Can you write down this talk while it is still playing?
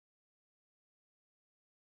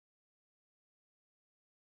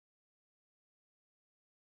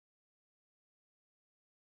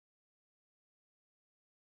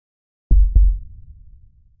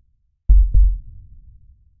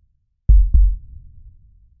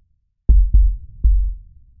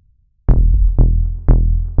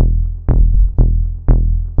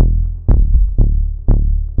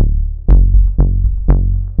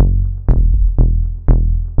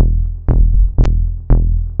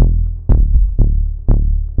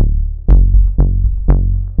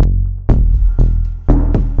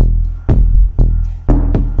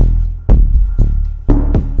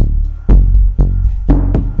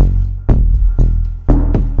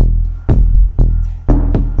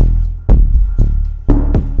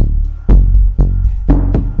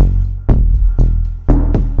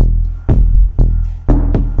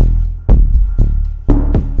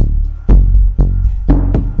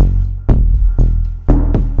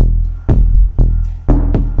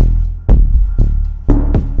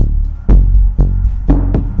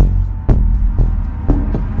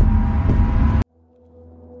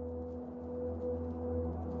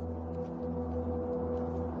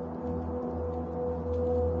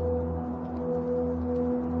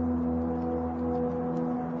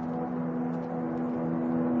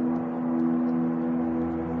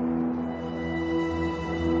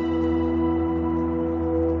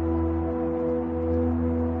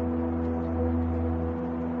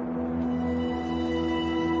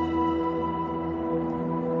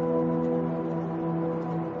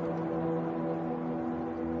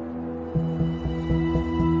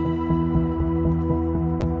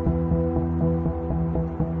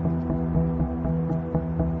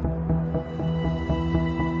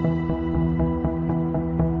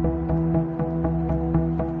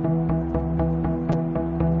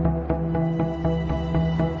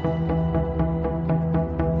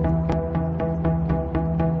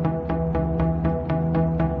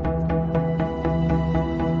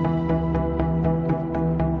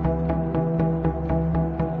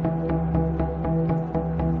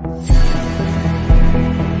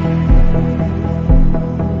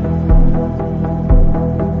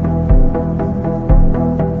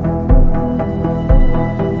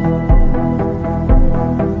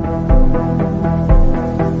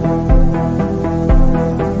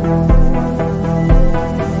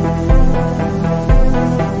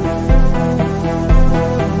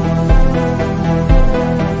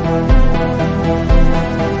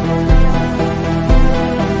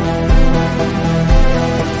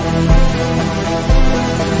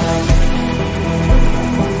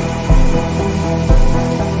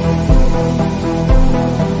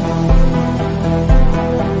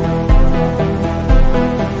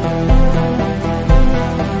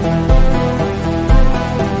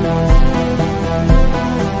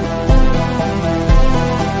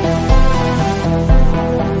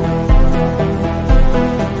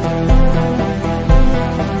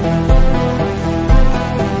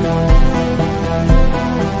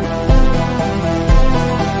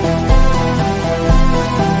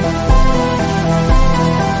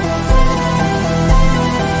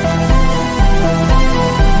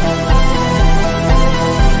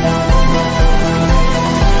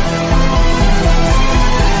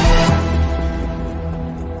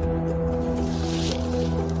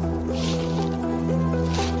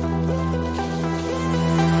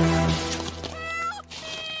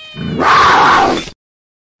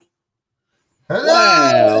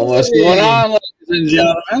What's going on, ladies and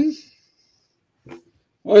gentlemen?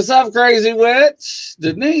 What's up, Crazy Witch?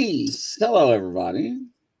 Denise. Hello, everybody.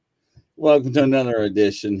 Welcome to another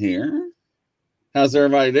edition here. How's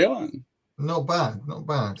everybody doing? Not bad, not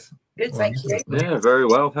bad. Good, thank you. Yeah, very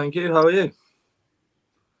well, thank you. How are you?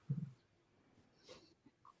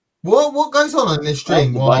 What goes on in this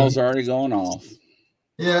stream? The ball's already going off.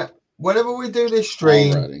 Yeah, whenever we do this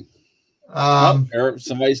stream, already.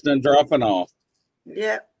 Somebody's done dropping off.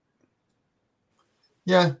 Yeah.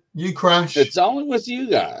 Yeah, you crash. It's only with you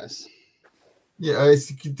guys. Yeah,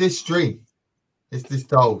 it's this stream. It's this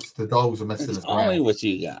dolls. The dolls are messing us around. It's only with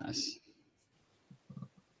you guys.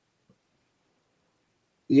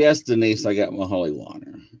 Yes, Denise, I got my holy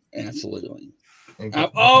water. Absolutely. I'm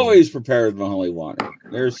always prepared with my holy water.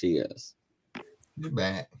 There she is. You're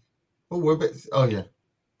back. Oh, we're a bit. Oh, yeah.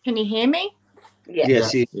 Can you hear me? Yeah.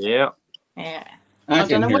 Yeah. I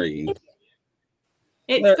can hear you.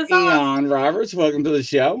 It's bizarre. Eon Roberts, welcome to the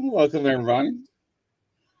show. Welcome, everybody.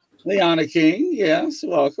 Leona King, yes,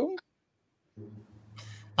 welcome.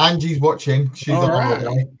 Angie's watching. She's on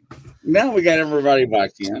holiday. Now we got everybody back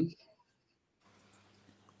in.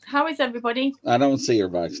 How is everybody? I don't see her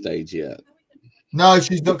backstage yet. No,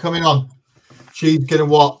 she's not coming on. She's going to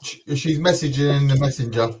watch. She's messaging in the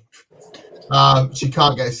messenger. She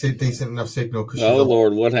can't get a decent enough signal. Oh,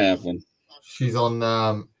 Lord, what happened? She's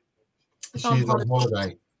on... She's on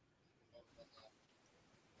holiday.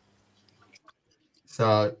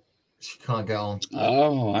 So she can't get on.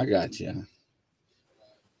 Oh, I got you.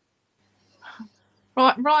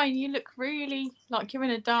 Right, Ryan, you look really like you're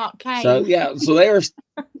in a dark cave. So, yeah, so they were...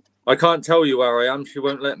 I can't tell you where I am. She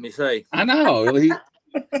won't let me say. I know. Ryan,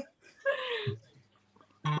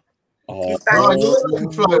 you're like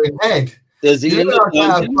a floating head. Is he in the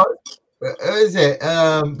dungeon? Is it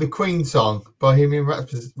the Queen song, Bohemian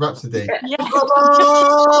Rhapsody? Yeah.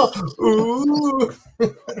 Ooh.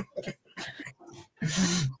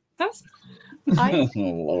 Oh,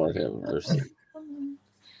 Lord have mercy.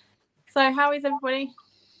 So, how is everybody?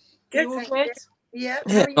 Good, all thank good? you.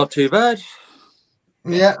 Yeah. Not too bad.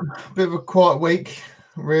 Yeah, bit of a quiet week,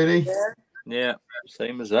 really. Yeah,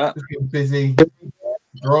 same as that. Just been busy.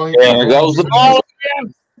 Drawing. There goes the ball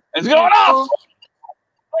again. It's going off.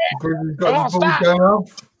 Grizzly's got the ball going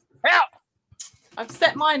off. Help. I've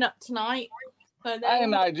set mine up tonight. So Hey,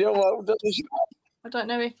 Nigel. I don't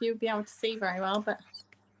know if you'll be able to see very well, but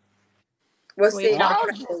We'll see. You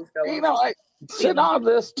know, I sit on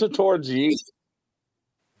this towards you.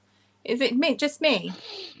 Is it me? Just me?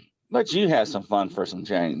 Let you have some fun for some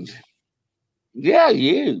change. Yeah,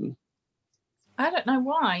 you. I don't know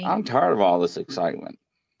why. I'm tired of all this excitement.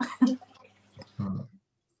 I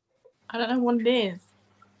don't know what it is.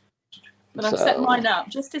 But I've set mine up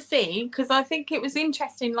just to see, because I think it was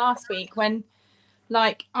interesting last week when,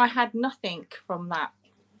 like, I had nothing from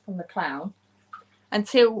the clown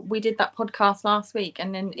until we did that podcast last week,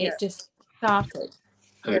 and then it just started.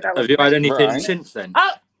 Have you had anything since then?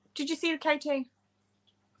 Oh, did you see the K2?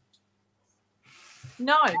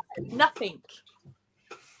 No, nothing.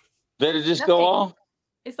 Did it just go off?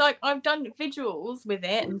 It's like I've done visuals with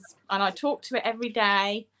it, and I talk to it every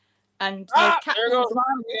day, and there's there goes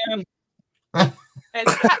mine again. There's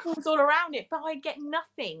catwalks all around it, but I get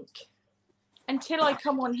nothing until I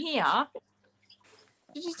come on here. I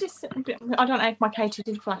don't know if my K2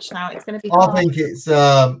 did flash now. It's going to be hard. I think it's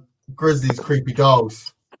Grizzly's creepy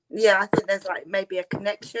dolls. Yeah, I think there's like maybe a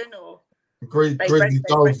connection or Grizzly's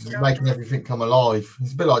dolls is making everything come alive.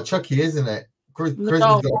 It's a bit like Chucky, isn't it? Grizzly's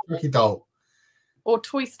got a Chucky doll. Or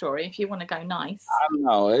Toy Story, if you want to go nice. I don't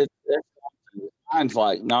know. It mine's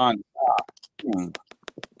like non-stop.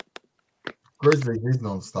 Grizzly is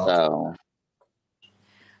non-stop. So.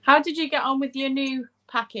 How did you get on with your new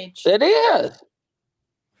package? It is.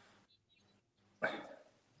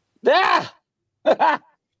 Yeah.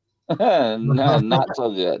 No, not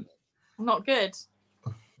so good. Not good.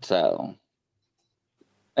 So.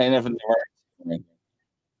 And if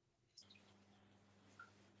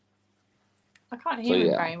I can't hear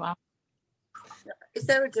him very well. Is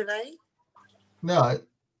there a delay? No,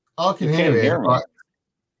 I can hear him, but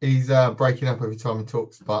he's breaking up every time he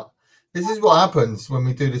talks. But this is what happens when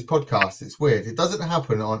we do this podcast. It's weird. It doesn't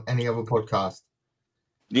happen on any other podcast.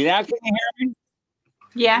 Now can you hear me?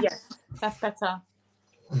 Yeah, yes. That's better.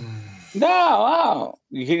 No,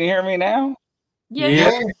 you can hear me now?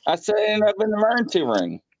 Yeah. I said I've been in the emergency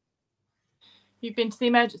room. You've been to the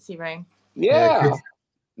emergency room? Yeah,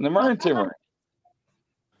 in the emergency room.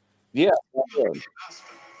 Yeah. Do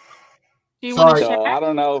you want to I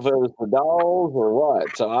don't know if it was the dolls or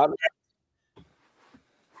what.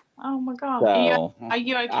 Oh my God. So, are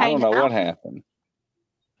you okay? I don't know what happened.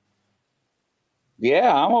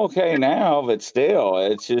 Yeah, I'm okay now, but still,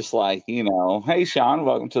 it's just like, hey, Sean,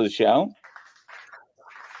 welcome to the show.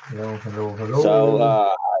 Hello. So,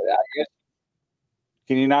 I guess,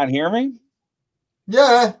 can you not hear me?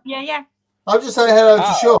 Yeah. Yeah. I'll just say hello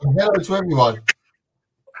to Sean. Hello to everyone.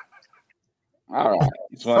 All right.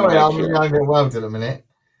 Sorry, I'm in the Unveiled in a minute.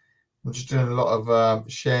 I'm just doing a lot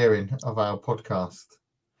of sharing of our podcast.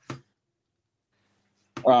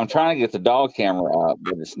 Well, I'm trying to get the dog camera up,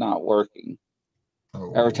 but it's not working.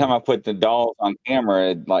 Oh. Every time I put the dogs on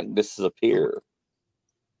camera, it disappears.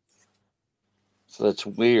 So that's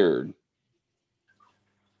weird.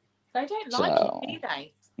 They don't like it, do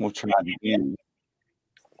they? We'll try it again.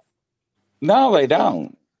 No, they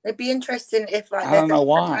don't. It'd be interesting if I don't know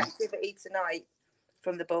why. Activity tonight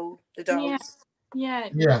from the dogs. Yeah.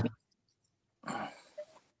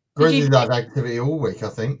 Grizzly's had activity all week, I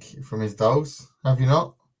think, from his dogs. Have you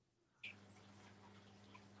not?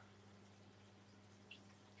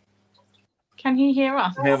 Can he hear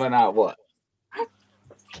us? Have I not what?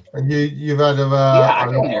 You've had a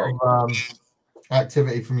lot of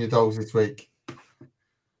activity from your dogs this week.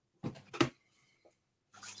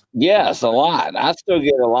 Yes, a lot. I still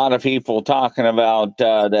get a lot of people talking about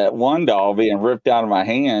that one dog being ripped out of my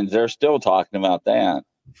hands. They're still talking about that.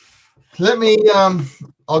 Let me,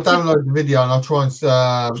 I'll download the video and I'll try and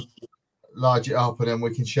large it up, and then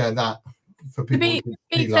we can share that for people to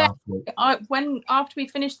be fair, after we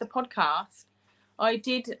finished the podcast, I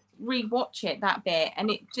did re-watch it that bit,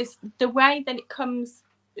 and it just, the way that it comes,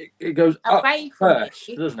 it goes away up from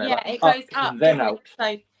first, doesn't it? Yeah, like it goes up and then out.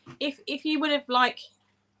 So if you would have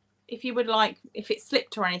if it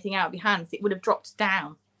slipped or anything out of your hands, it would have dropped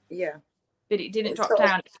down. Yeah, but it didn't drop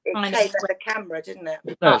down. It came at the camera, didn't it?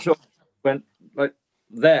 No, it sort of went like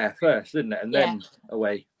there first, didn't it, and then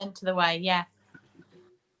away into the way. Yeah.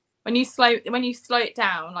 When you slow it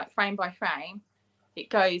down, like frame by frame, it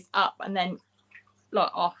goes up and then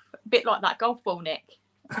like off, a bit like that golf ball, Nick.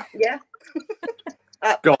 Yeah.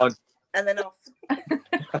 Up. Gone. And then off.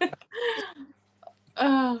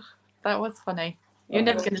 Oh, that was funny. You're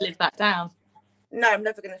never going to live that down. No, I'm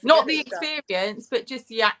never going to. Not the experience, but just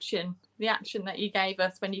the action that you gave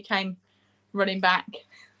us when you came running back.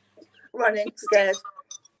 Running, scared.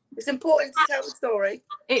 It's important to tell the story.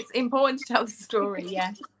 It's important to tell the story,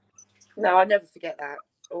 yeah. No, I'll never forget that.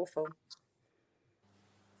 Awful.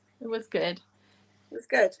 It was good. It was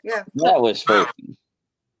good, yeah. That was freaking.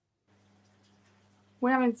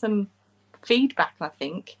 We're having some feedback, I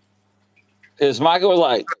think. Because Michael was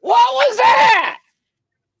like, "What was that?"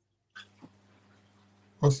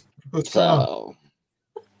 What's going on?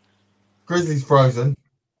 Grizzly's frozen.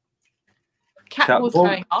 Cat was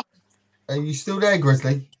going off. Are you still there,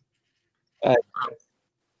 Grizzly?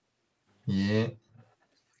 Yeah.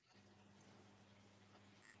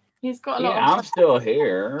 He's got a lot of... I'm still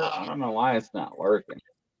here. I don't know why it's not working.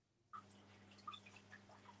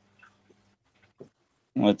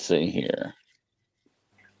 Let's see here.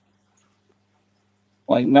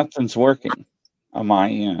 Like nothing's working on my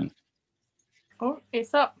end. Oh,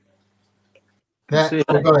 it's up. Yeah, we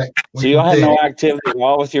got it. So you had no activity at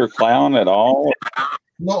all with your clown at all?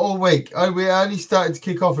 Not all week. We only started to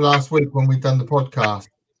kick off last week when we'd done the podcast.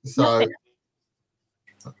 So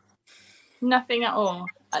nothing at all.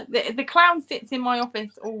 The clown sits in my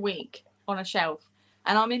office all week on a shelf,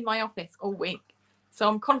 and I'm in my office all week. So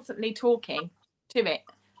I'm constantly talking to it,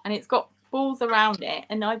 and it's got balls around it,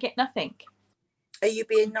 and I get nothing. Are you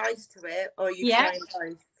being nice to it, or are you trying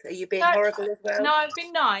nice? Are you being horrible as well? No, I've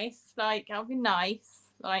been nice. I've been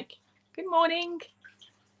nice. Like, good morning.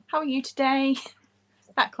 How are you today?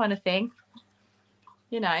 That kind of thing.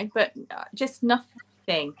 But just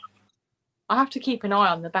nothing. I have to keep an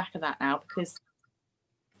eye on the back of that now because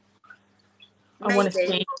I want to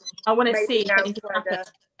see. I want to see.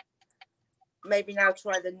 Maybe now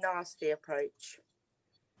try the nasty approach.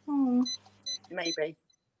 Maybe.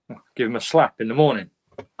 Give him a slap in the morning.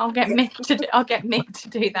 I'll get Mick to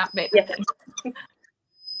do that bit. Yeah.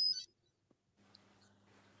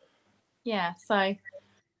 Yeah. So,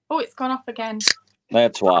 it's gone off again.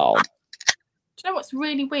 That's wild. Do you know what's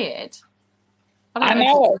really weird? I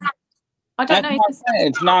know. I don't know.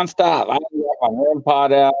 It's nonstop. I got my REM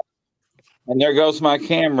pod out, and there goes my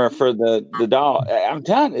camera for the doll. I'm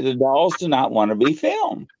telling you, the dolls do not want to be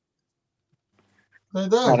filmed. They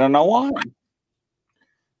don't. I don't know why.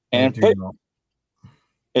 And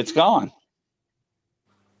it's gone.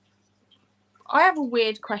 I have a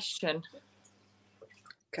weird question.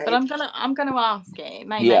 Okay. But I'm gonna ask it. It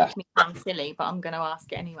may make me sound silly, but I'm gonna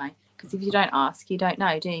ask it anyway. Because if you don't ask, you don't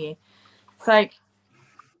know, do you? So,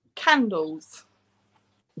 candles,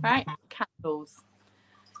 right? Candles.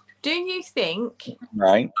 Do you think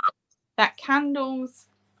that candles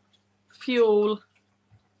fuel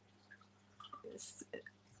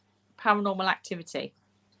paranormal activity?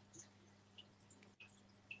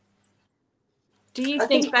 Do you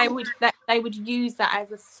think they would use that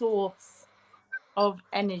as a source of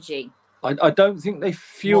energy? I don't think they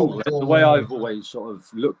fuel it. The way I've always sort of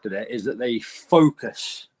looked at it is that they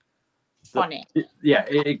focus on it.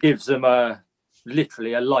 It gives them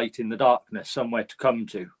literally a light in the darkness, somewhere to come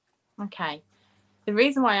to. Okay. The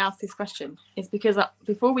reason why I asked this question is because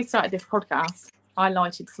before we started this podcast, I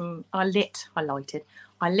lit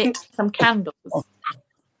some candles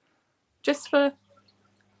just for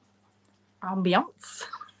ambiance.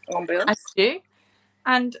 I do.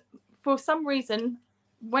 And for some reason,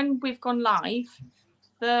 when we've gone live,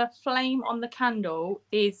 the flame on the candle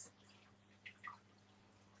is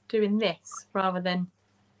doing this rather than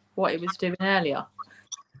what it was doing earlier.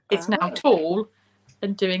 It's now tall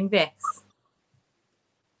and doing this.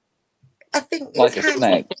 I think like a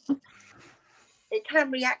snake. It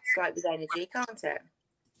can react like with energy, can't it?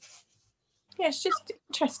 Yeah, it's just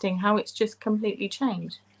interesting how it's just completely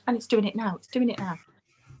changed. And it's doing it now. It's doing it now.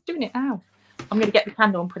 It's doing it now. I'm going to get the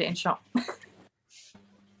candle and put it in shop.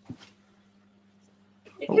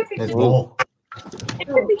 There's more.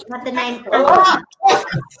 What the name?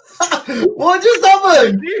 What just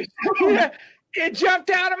happened? It jumped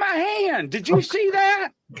out of my hand. Did you see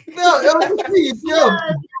that? No, I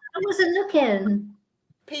wasn't looking.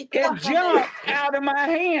 It jumped out of my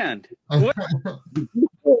hand. What?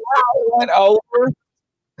 Went over.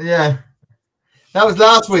 Yeah, that was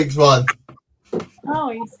last week's one.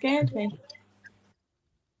 Oh, you scared me.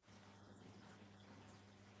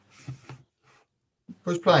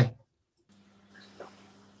 Push play.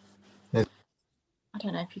 I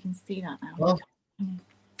don't know if you can see that now. Well,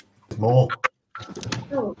 there's more.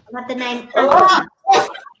 Oh, what the name?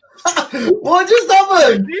 What just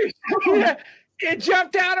happened? It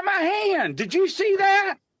jumped out of my hand. Did you see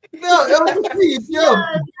that? No, I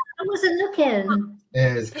wasn't looking.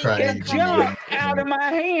 It's crazy. It jumped out of my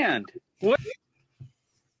hand. What?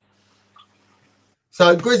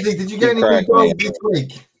 So, Grizzly, did you get any new goals this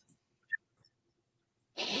week?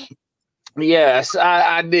 Yes,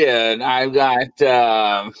 I did. I got.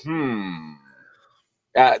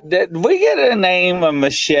 Did we get a name of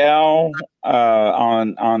Michelle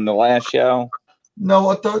on the last show? No,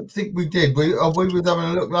 I don't think we did. We were having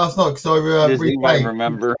a look last night because I Does anybody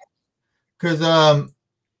remember? Because I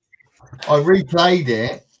replayed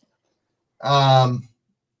it.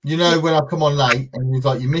 You know, when I come on late and he was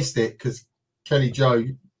like, "You missed it," because Kelly Joe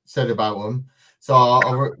said about them. So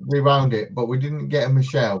I rewound it, but we didn't get a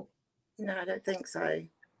Michelle. No, I don't think so.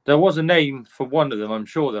 There was a name for one of them. I'm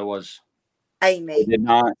sure there was. Amy. Did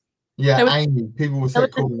not. Yeah, Amy. People were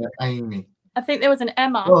calling her Amy. I think there was an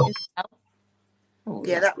Emma. Oh,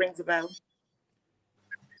 yeah, that rings a bell.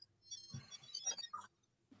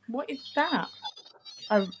 What is that?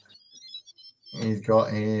 He's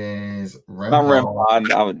got his REM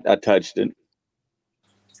pod. I touched it.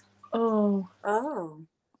 Oh,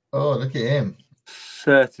 look at him.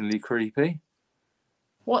 Certainly creepy.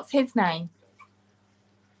 What's his name?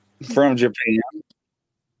 From Japan.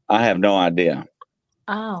 I have no idea.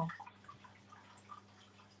 Oh.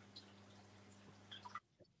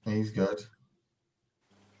 He's good.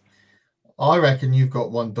 I reckon you've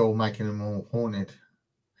got one doll making them all haunted.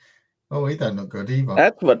 Oh, he don't look good either.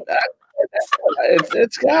 That's what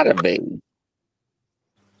it's got to be.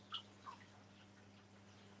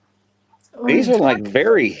 These are like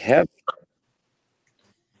very heavy.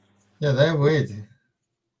 Yeah, they're weird.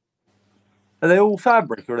 Are they all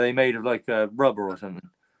fabric, or are they made of like rubber or something?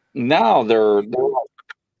 No, they're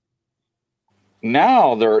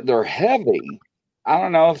heavy. I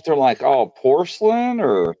don't know if they're like all porcelain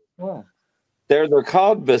or they're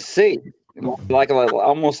called basit.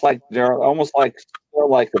 Almost like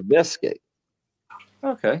a biscuit.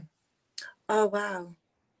 Okay. Oh wow.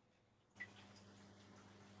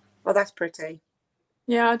 Well, that's pretty.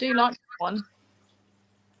 Yeah, I do like that one.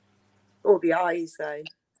 All the eyes, though.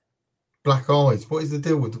 Black eyes. What is the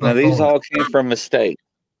deal with the black eyes? Now, these all came from Mistake.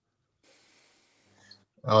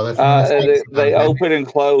 Oh, they're from they open and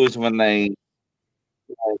close when they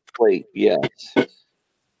sleep. Yes.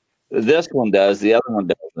 This one does. The other one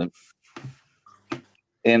doesn't.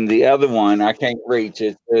 And the other one, I can't reach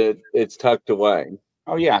it. It's tucked away.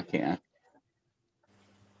 Oh, yeah, I can.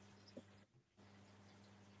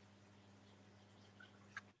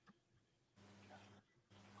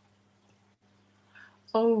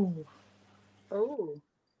 Oh.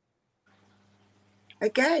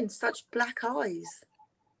 Again, such black eyes.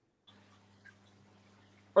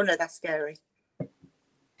 Oh, no, that's scary.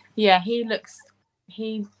 Yeah, he looks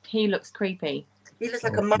creepy. He looks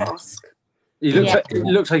like a mask. He looks like, it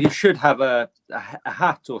looks like he should have a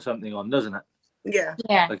hat or something on, doesn't it? Yeah.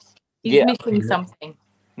 Yeah. Like, he's missing something.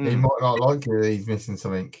 He might not like it. He's missing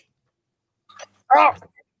something. Oh.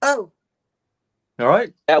 All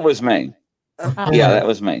right. That was me. Oh. Yeah, that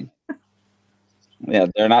was me. Yeah,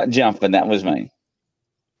 they're not jumping. That was me.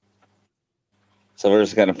 So we're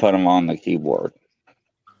just going to put them on the keyboard.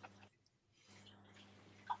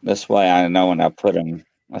 This way I know when I put them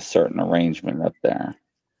a certain arrangement up there.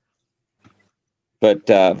 But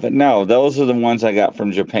no, those are the ones I got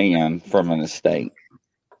from Japan from an estate.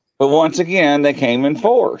 But once again, they came in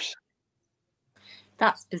force.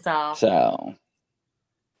 That's bizarre. So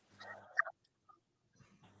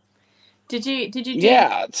did you do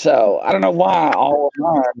yeah, so I don't know why all of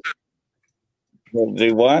mine will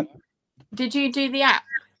do what? Did you do the app?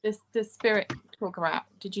 The Spirit Talker app?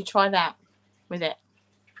 Did you try that with it?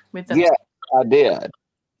 With them? Yeah, I did.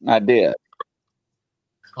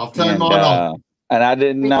 I've turned mine on. And I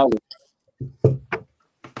didn't know.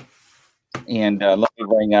 And let me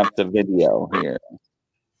bring up the video here.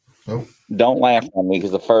 Nope. Don't laugh at me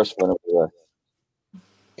because the first one was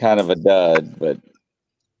kind of a dud, but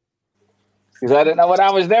because I didn't know what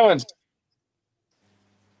I was doing.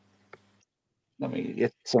 Let me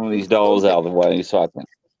get some of these dolls out of the way so I can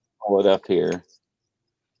pull it up here.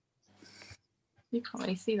 You can't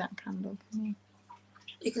really see that candle, can you?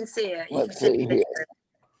 You can see it. Let's see here.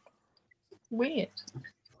 Weird.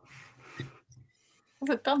 Has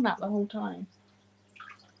it done that the whole time?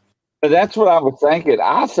 But that's what I was thinking.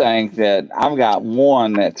 I think that I've got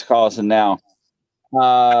one that's causing now.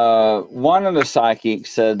 One of the psychics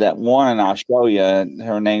said that one, and I'll show you,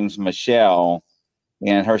 her name's Michelle,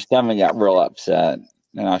 and her stomach got real upset.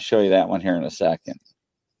 And I'll show you that one here in a second.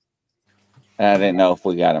 And I didn't know if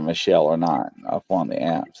we got a Michelle or not up on the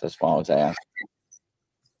apps. That's why I was asking.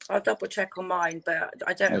 I'll double check on mine, but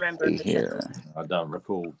I don't remember. Here. I don't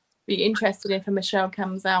recall. Be interested if a Michelle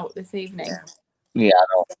comes out this evening. Yeah, I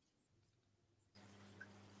don't.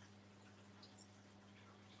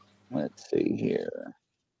 Let's see here.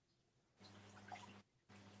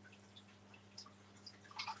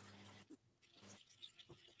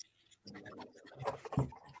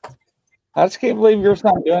 I just can't believe yours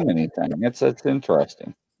not doing anything. It's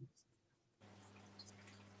interesting.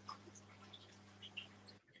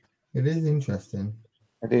 It is interesting.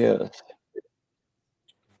 It is.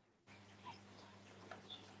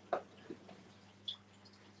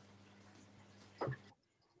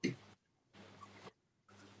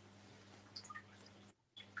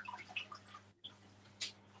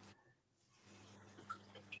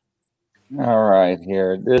 All right,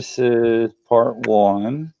 here. This is part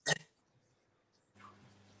 1.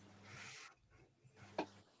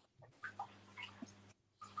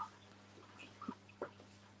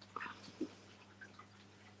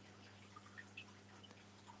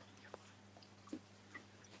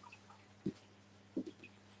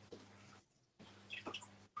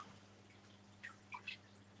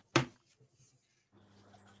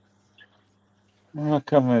 How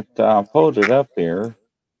come it pulled it up here?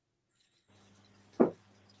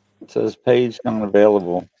 It says page not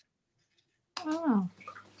available. Oh.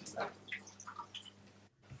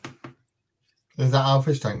 Is that our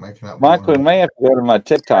fish tank making up? Mike, we may have to go to my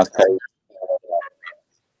TikTok page.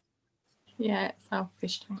 Yeah, it's our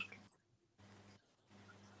fish tank.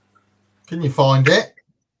 Can you find it?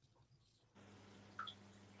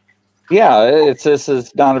 Yeah, it says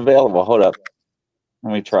it's not available. Hold up.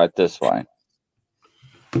 Let me try it this way.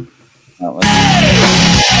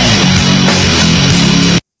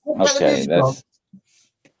 Okay, that's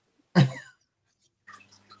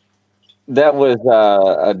that was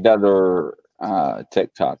another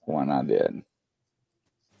TikTok one I did.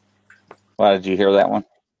 Why did you hear that one?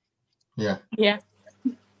 Yeah. Yeah.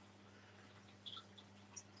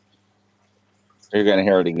 You're gonna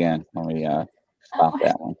hear it again. Let me stop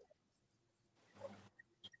that one.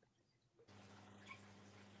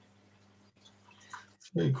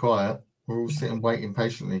 It's very quiet. We're all sitting waiting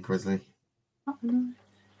patiently, Grizzly.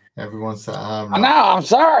 Everyone's sat at home. I know. I'm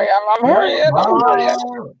sorry. I'm hurrying.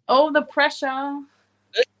 Oh, the pressure.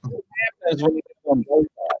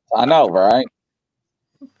 I know, right?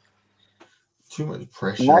 Too much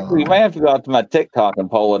pressure. Actually, you may have to go out to my TikTok and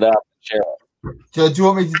pull it up and share it. Do you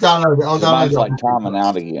want me to download it? I'll download Mine's it. like timing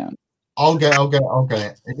out again. I'll get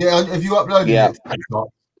it. If you upload it,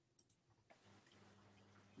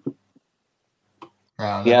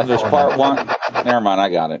 yeah, there's part 1. Never mind, I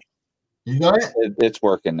got it. You got it? It's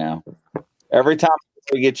working now. Every time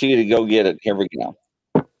we get you to go get it, here we go.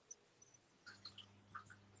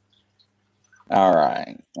 All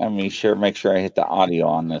right. Let me make sure I hit the audio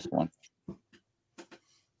on this one.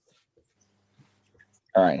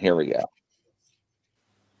 All right, here we go.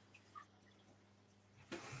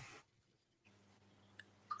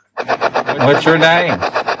 What's your name?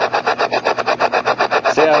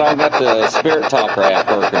 See, I don't got the Spirit Talker app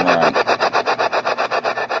working right.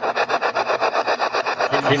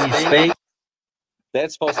 Can you speak?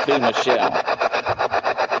 That's supposed to be Michelle.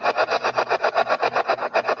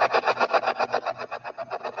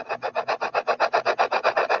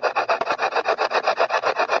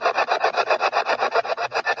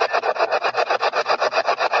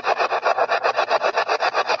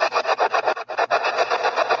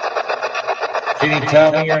 Can you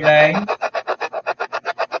tell me your name?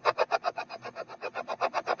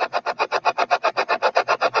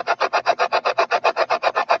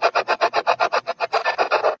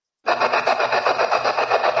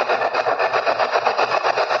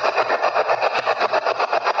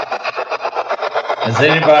 Is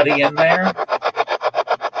anybody in there?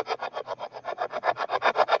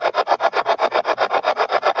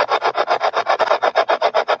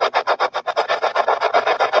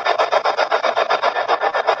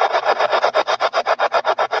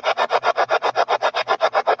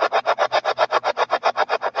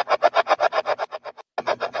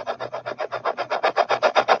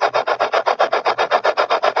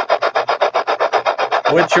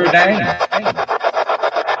 What's your name?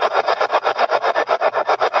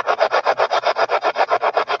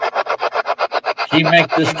 Can you make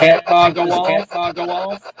this cat dog go off?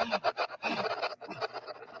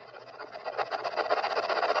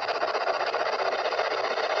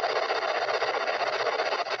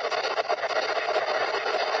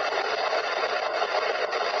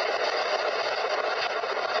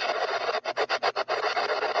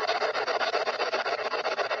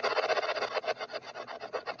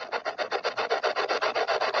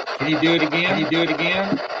 Can you do it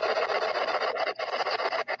again?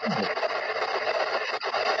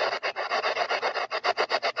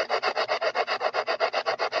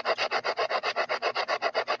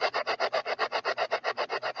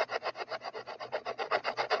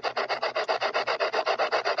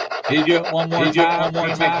 Can you do it one more time?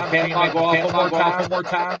 Can you make the cat dog go off one more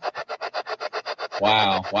time?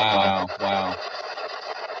 Wow.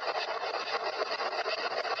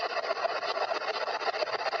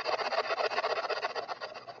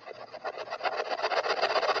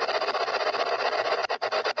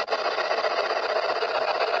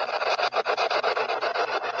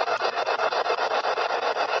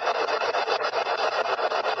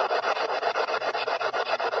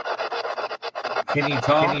 Can you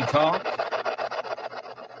talk?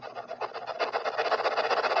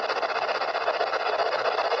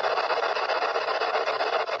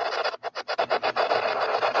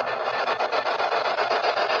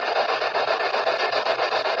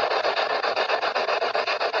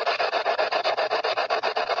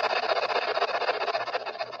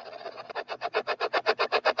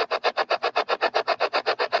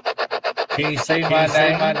 Can you say my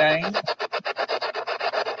name?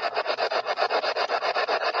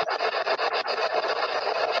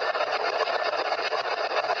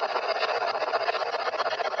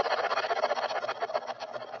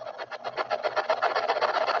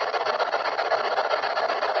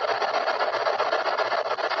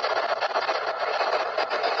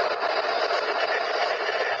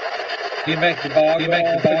 Can you make the dog go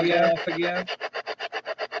off again?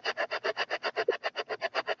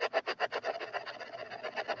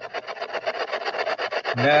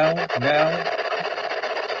 No.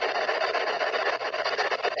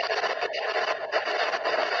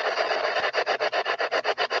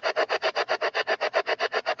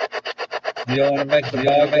 You don't want to make the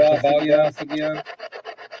dog go off again?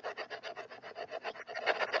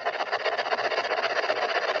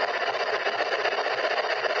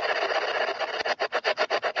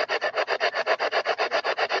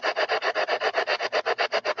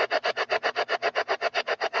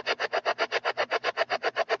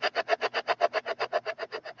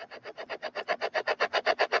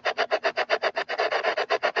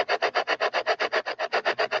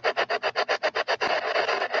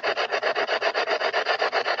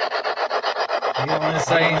 You want to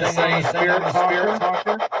say anything on the Spirit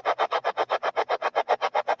Talker?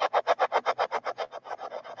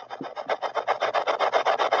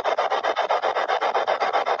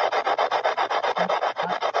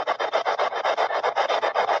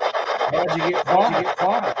 How'd you get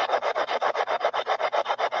caught?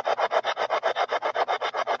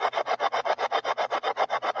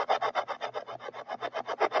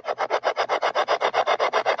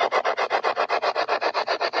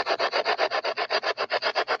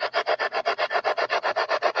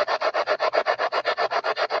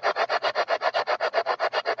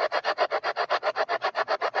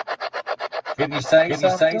 Can you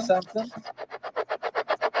say something?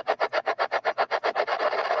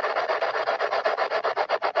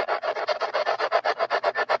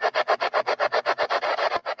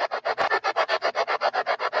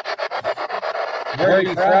 Where are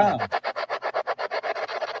you from?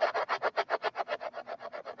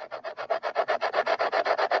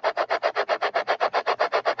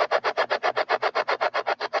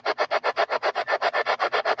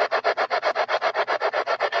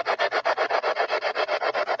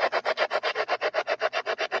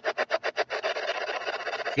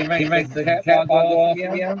 Can you make the cat go off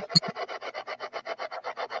again?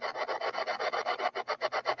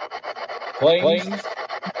 Please?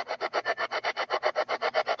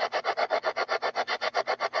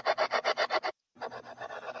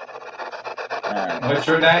 All right. What's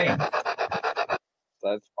your name?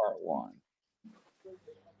 That's part one.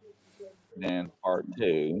 And part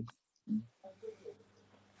two.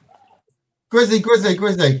 Grizzly.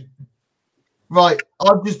 Right,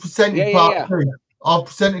 I've just presented part two. I've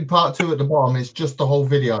presented part two at the bottom. It's just the whole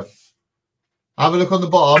video. Have a look on the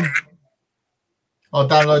bottom. I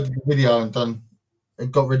downloaded the video and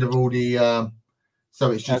got rid of all the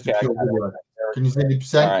so it's just a pure video. Can you see the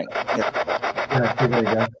percent? All right. Yeah, there you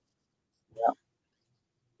go. Yeah.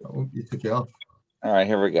 Oh, you took it off. All right,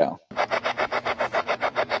 here we go.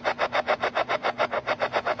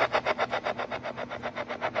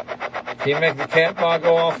 Can you make the cat paw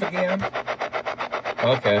go off again?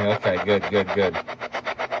 Okay, good.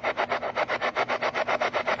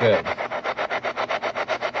 Good.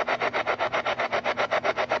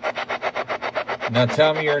 Now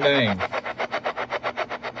tell me your name.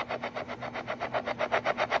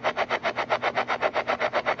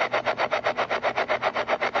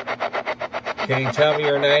 Can you tell me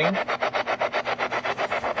your name?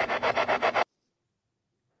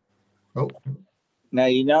 Oh. Now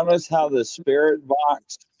you notice how the spirit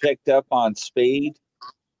box picked up on speed?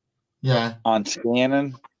 Yeah. On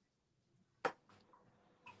scanning?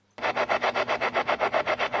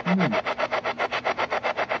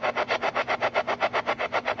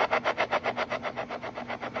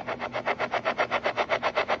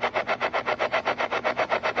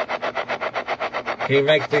 Can you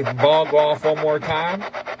make the ball go off one more time?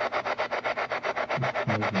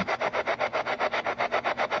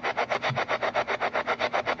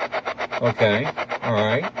 Okay, all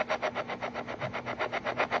right.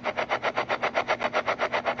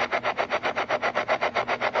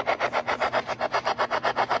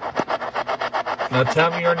 Now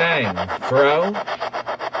tell me your name. Throw?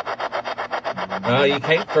 No, you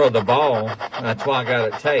can't throw the ball. That's why I got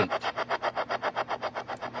it taped.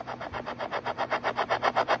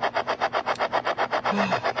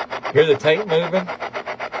 Hear the tape moving?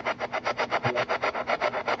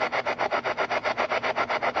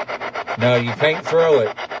 No, you can't throw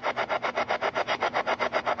it.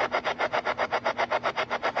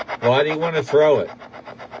 Why do you want to throw it?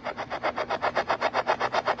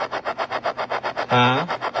 Huh?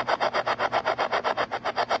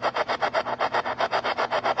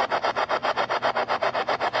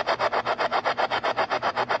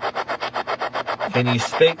 Can you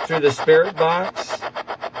speak through the spirit box?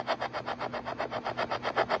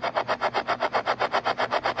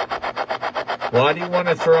 Why do you want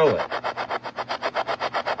to throw it?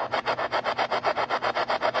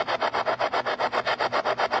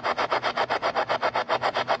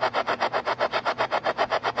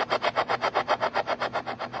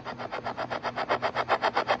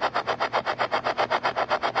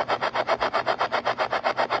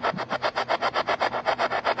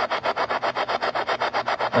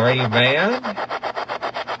 Are you mad?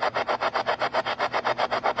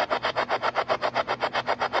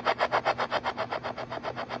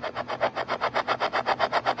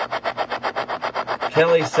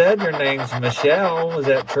 Kelly said your name's Michelle. Is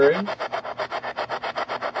that true?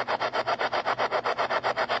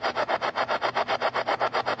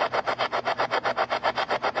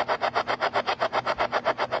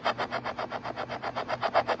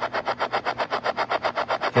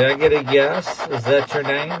 Can I get a yes? Is that your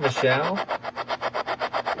name, Michelle?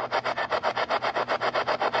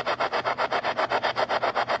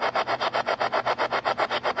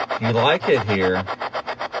 You like it here.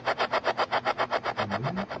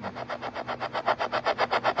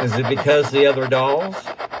 Is it because of the other dolls?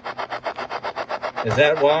 Is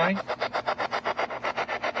that why?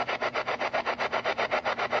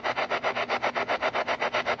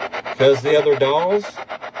 Because the other dolls?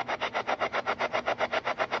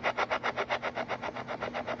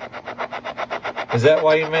 Is that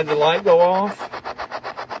why you made the light go off?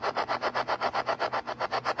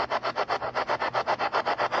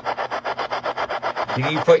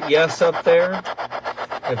 Can you put yes up there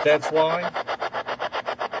if that's why?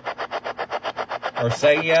 Or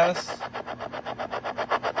say yes?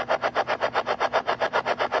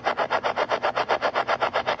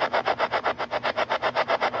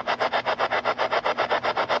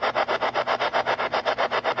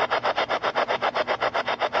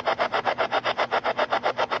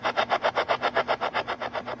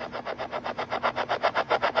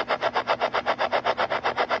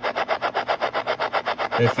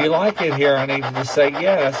 If you like it here, I need you to say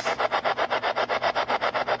yes.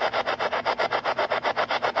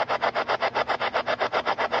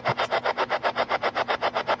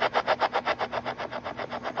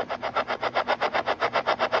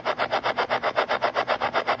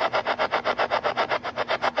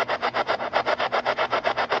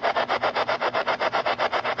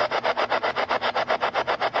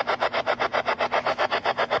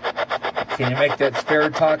 Can you make that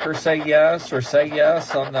spirit talker say yes or say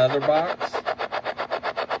yes on the other box?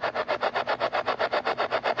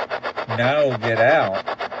 No, get out.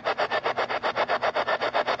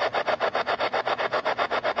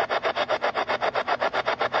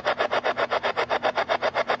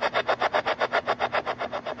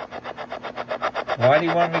 Why do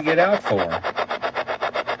you want me to get out for?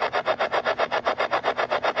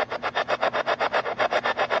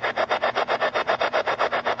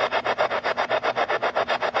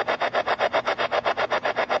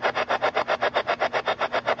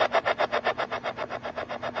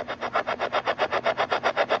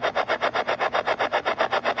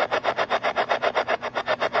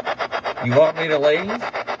 You want me to leave?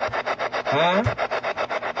 Huh?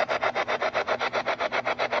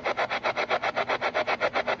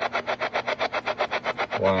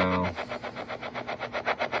 Wow.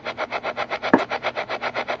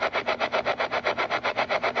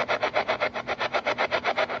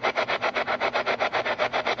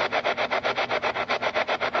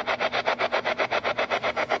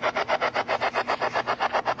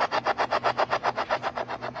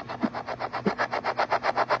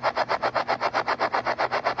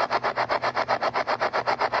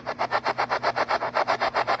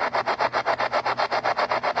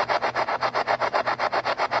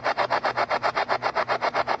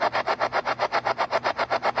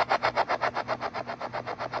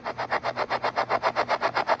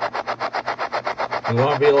 You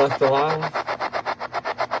want to be left alone?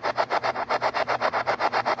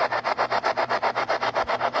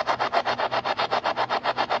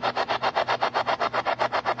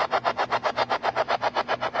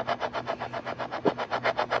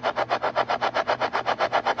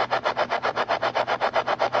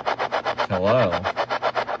 Hello?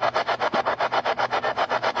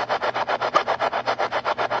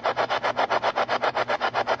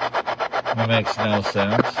 That makes no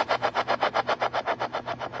sense.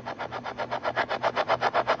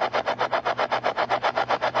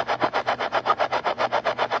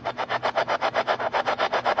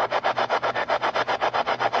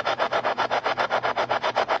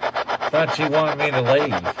 Thought you wanted me to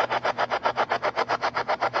leave.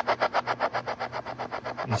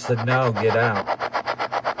 You said no, get out.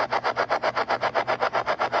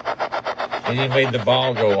 And you made the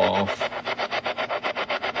ball go off.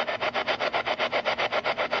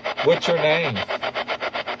 What's your name?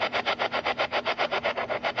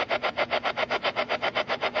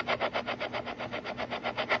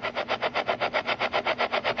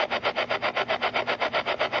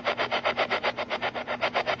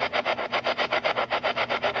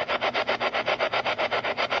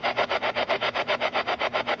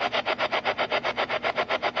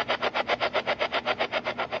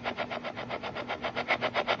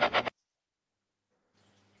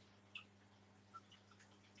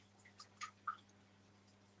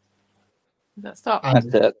 Stop.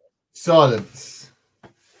 And That's it. silence.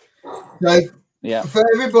 So Yeah. for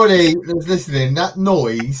everybody that's listening, that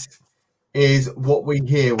noise is what we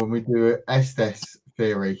hear when we do Estes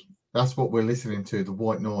theory. That's what we're listening to, the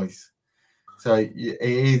white noise. So it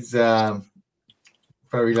is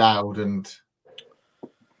very loud, and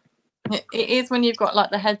It is when you've got like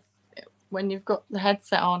the head, when you've got the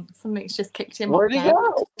headset on. Something's just kicked in. Where'd he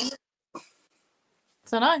go?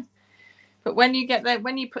 Don't know. But when you get there,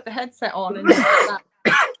 when you put the headset on and that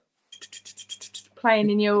playing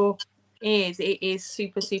in your ears, it is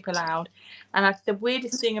super, super loud. And the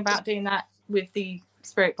weirdest thing about doing that with the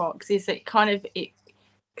spirit box is it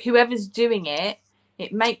whoever's doing it,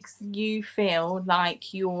 it makes you feel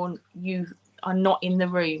like you are not in the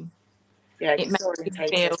room. Yeah, it makes you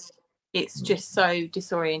feel it's just so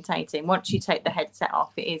disorientating. Once you take the headset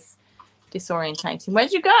off, it is disorientating.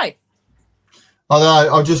 Where'd you go?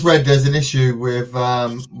 Although I just read there's an issue with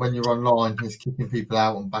when you're online, it's kicking people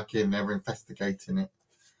out and back in. They're investigating it.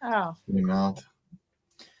 Oh. Pretty mad.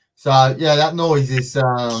 So yeah, that noise is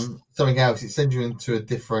something else. It sends you into a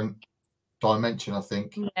different dimension, I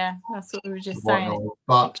think. Yeah, that's what we were just saying.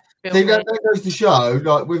 But see, that goes to show,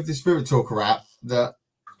 like with the Spirit Talker app, that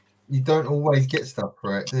you don't always get stuff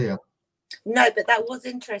correct, do you? No, but that was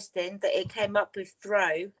interesting that it came up with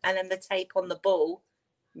throw and then the tape on the ball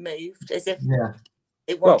moved as if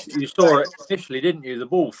it wanted you saw it initially, didn't you? The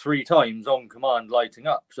ball 3 times on command lighting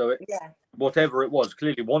up. So it, whatever it was,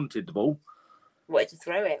 clearly wanted the ball. Wanted to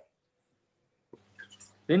throw it.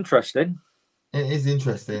 Interesting. It is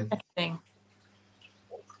interesting.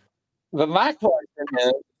 But my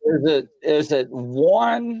question is it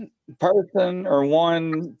one person or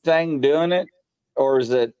one thing doing it, or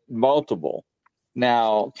is it multiple?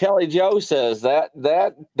 Now, Kelly Jo says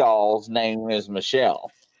that doll's name is Michelle,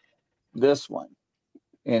 this one.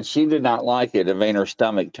 And she did not like it. It made her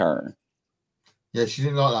stomach turn. Yeah, she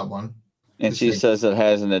didn't like that one. And she says it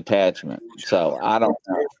has an attachment. So I don't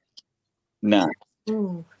know.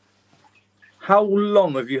 No. How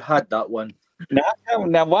long have you had that one?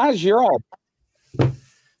 Now why is your all? As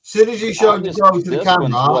soon as you showed the doll to the camera,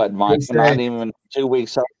 what, Mike? Not even 2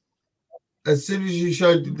 weeks old. As soon as you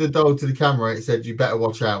showed the doll to the camera, it said, "You better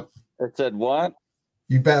watch out." It said what?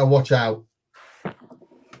 You better watch out.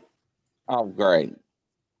 Oh, great.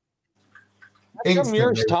 How come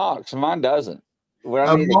yours talks? Mine doesn't.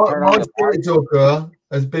 My Spirit Talker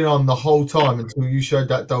has been on the whole time until you showed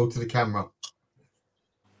that doll to the camera.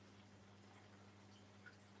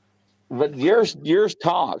 But yours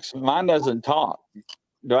talks. Mine doesn't talk.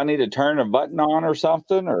 Do I need to turn a button on or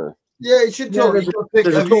something? Or yeah, it should talk. There's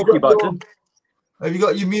a talkie button. Have you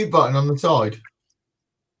got your mute button on the side?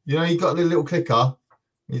 You know, you got the little clicker.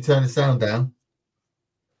 You turn the sound down.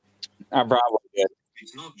 I probably do.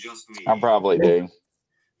 It's not just me. I probably do.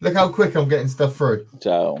 Look how quick I'm getting stuff through.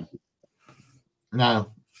 So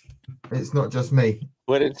no, it's not just me.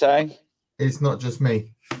 What did it say? It's not just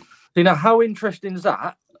me. See, now how interesting is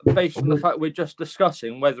that? Based on the fact we're just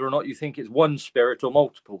discussing whether or not you think it's one spirit or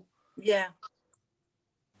multiple. Yeah.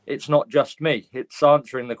 It's not just me. It's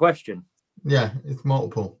answering the question. Yeah, it's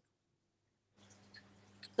multiple.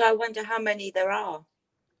 So I wonder how many there are.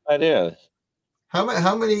 It is. How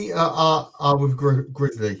many are with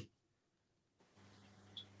Grizzly?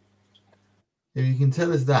 If you can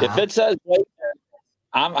tell us that. If it says later,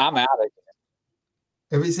 I'm out of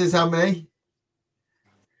here. If it says how many?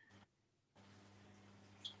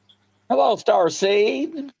 Hello,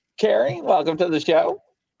 Starseed. Carrie, welcome to the show.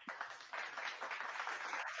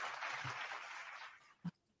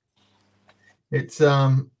 It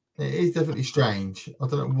is definitely strange. I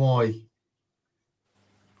don't know why.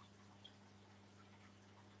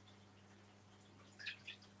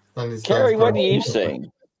 Carrie, what do you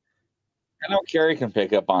see? I know Carrie can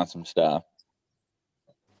pick up on some stuff.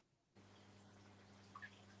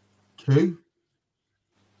 Who?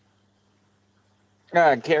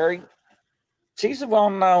 Carrie. She's a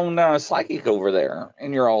well-known psychic over there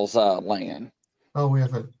in your all's land. Oh, we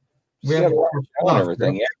haven't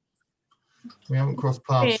everything yet. We haven't crossed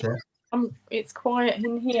paths yet. It's quiet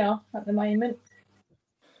in here at the moment.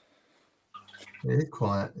 It is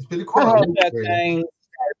quiet. It's been I quiet. hope that thing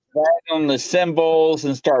starts on the cymbals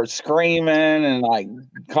and starts screaming and like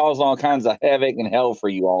cause all kinds of havoc and hell for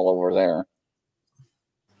you all over there.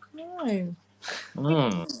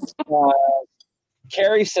 No.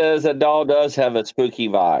 Carrie says that doll does have a spooky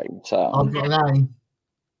vibe. So I've got a name.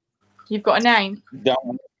 You've got a name?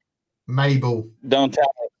 Mabel. Don't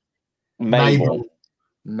tell me.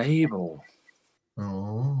 Mabel.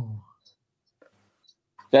 Oh.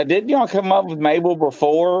 Now, didn't y'all come up with Mabel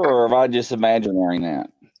before, or am I just imagining that?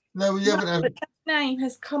 No, we haven't. But that name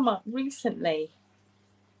has come up recently.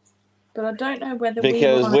 But I don't know whether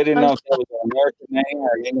because we didn't know if it was an American name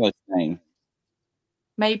or an English name.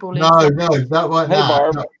 Mabel. No, that wasn't Hey, that.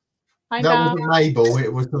 Barb. That wasn't Mabel.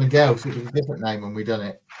 It was something else. It was a different name when we done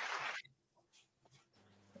it.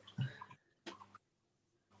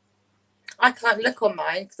 I can't look on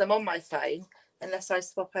mine because I'm on my phone unless I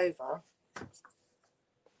swap over.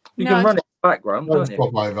 You can run it in the background, Don't can't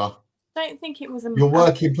swap you? over. I don't think it was a. You're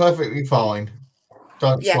working perfectly fine.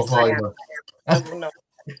 Don't Yes, swap I over. I will not.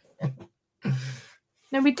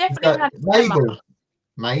 No, we definitely had Mabel.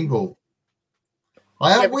 Mabel. We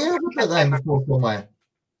haven't put that in before somewhere.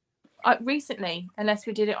 Recently, unless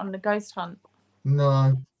we did it on the ghost hunt.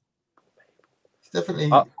 No. It's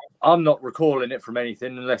definitely. I'm not recalling it from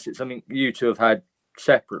anything unless it's something you two have had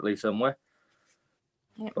separately somewhere.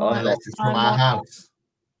 Unless it's from our house.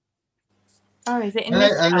 Oh, is it in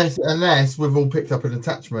unless we've all picked up an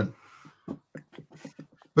attachment.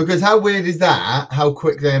 Because how weird is that? How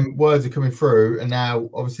quick them words are coming through, and now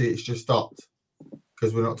obviously it's just stopped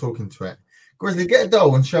because we're not talking to it. Grizzly, get a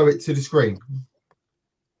doll and show it to the screen,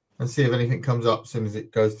 and see if anything comes up as soon as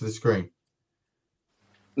it goes to the screen.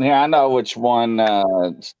 Yeah, I know which one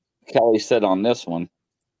Kelly said on this one.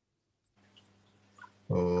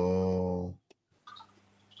 Oh.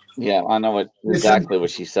 Yeah, I know exactly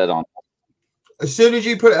what she said on. As soon as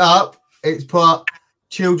you put it up, it's put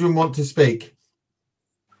children want to speak.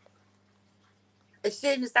 As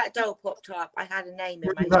soon as that doll popped up, I had a name in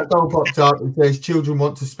my head. That doll popped up, it says children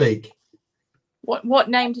want to speak. What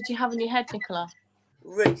name did you have in your head, Nicola?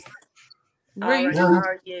 Ruth. Ruth.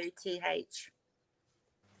 R-U-T-H.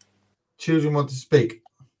 Children want to speak.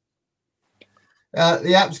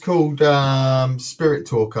 The app's called Spirit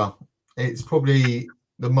Talker. It's probably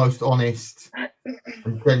the most honest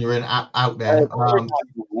and genuine app out there.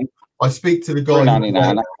 I speak to the guy.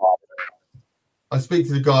 I speak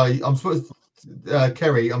to the guy. I'm supposed to.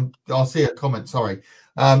 Kerry, I'll see a comment. Sorry,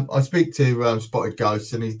 I speak to Spotted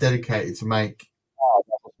Ghosts, and he's dedicated to make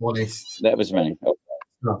honest. That was me. Okay.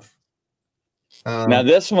 Stuff. Now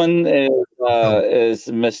this one is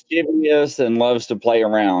mischievous and loves to play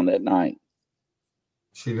around at night.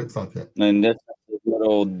 She looks like it. And this is a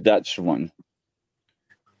little Dutch one.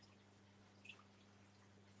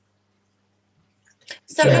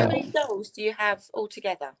 So how many dolls do you have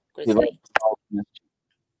altogether, Grizzly?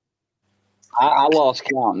 I lost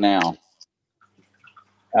count now.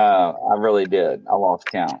 I really did. I lost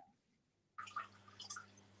count.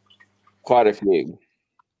 Quite a few.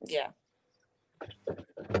 Yeah.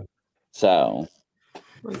 So.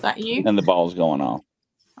 Was that you? And the ball's going off.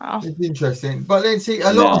 Oh. It's interesting. But then see,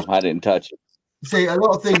 a lot. No, I didn't touch it. See, a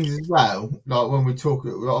lot of things as well, like when we talk,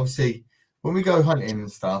 obviously, when we go hunting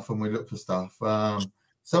and stuff and we look for stuff,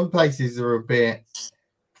 some places are a bit,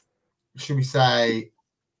 should we say,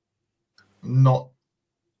 not.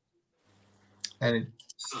 And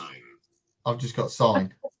sign. I've just got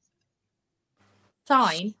sign.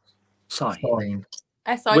 Sign? Sign.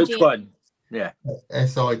 S-I-G-N. Which one? Yeah.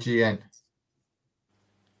 S-I-G-N.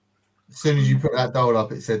 As soon as you put that doll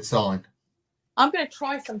up, it said sign. I'm going to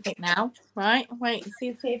try something now, right? Wait and see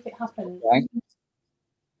if it happens. Okay.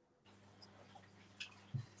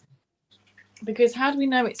 Because how do we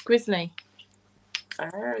know it's Grizzly?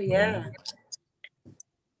 Oh, yeah.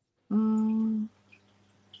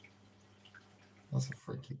 That's a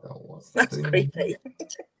freaky doll. What's That's creepy.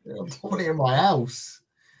 I'm putting it in my house.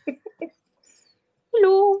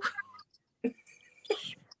 Hello.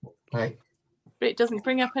 Hey. But it doesn't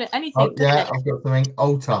bring up anything. Oh, yeah, I've got something.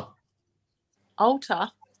 Altar. Altar?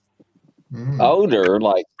 Older,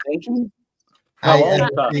 like thinking?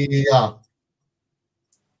 A-L-T-E-R.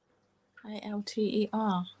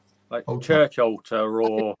 A-L-T-E-R. Like altar. Church altar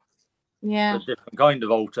or yeah, a different kind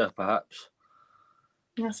of altar, perhaps.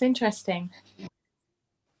 That's interesting.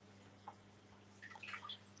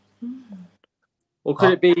 Or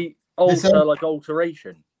could it be altar like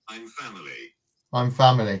alteration? I'm family. I'm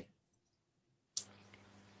family.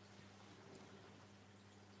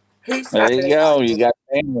 There you go. You got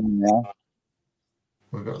family now.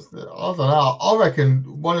 We've got, I don't know. I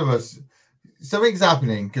reckon one of us, something's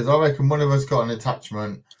happening because I reckon one of us got an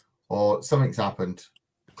attachment or something's happened.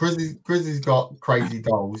 Grizzly's got crazy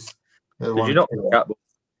dolls. Did you not the cat ball?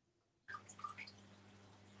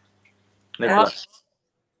 Nicholas,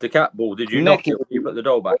 the cat ball. Did you knock it when you put the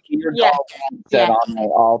doll back? Yeah. On the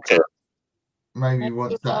altar. Maybe you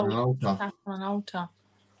want that on an altar. On an altar.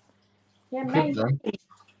 Yeah, maybe.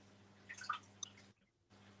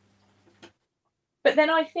 But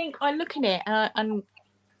then I think I look at it and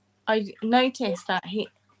I noticed that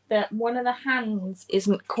that one of the hands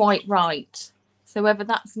isn't quite right. So whether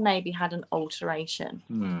that's maybe had an alteration,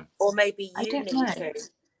 or maybe you need to,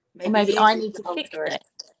 maybe I need to fix it.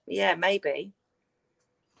 Yeah, maybe.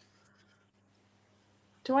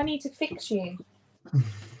 Do I need to fix you?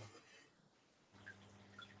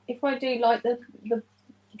 If I do like the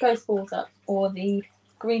ghost balls up or the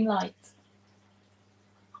green lights,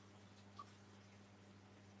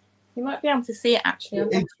 you might be able to see it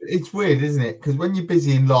actually. It's weird, isn't it? Because when you're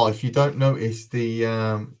busy in life, you don't notice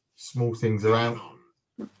the small things around.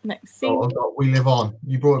 Let's see. We live on.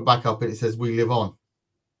 You brought it back up and it says we live on.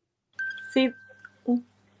 See,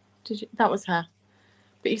 that was her.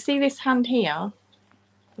 But you see this hand here?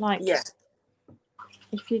 Like, yeah.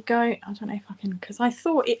 If you go, I don't know if I can, because I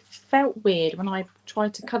thought it felt weird when I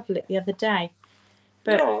tried to cuddle it the other day.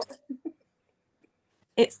 But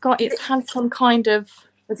it's had some kind of.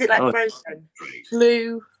 Was it like frozen?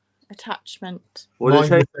 Blue attachment. What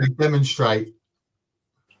demonstrate.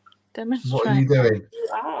 Demonstrate. What are you doing? You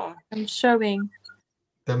are. I'm showing.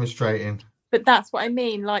 Demonstrating. But that's what I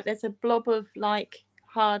mean. Like, there's a blob of like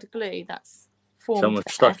hard glue that's formed. Someone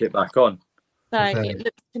stuck it back on. So it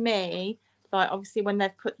looks to me like, obviously, when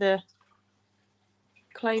they've put the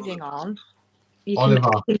clothing on, you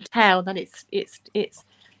can tell that it's.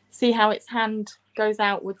 See how its hand goes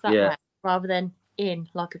outwards that way rather than in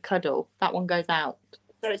like a cuddle. That one goes out.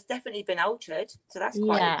 So it's definitely been altered. So that's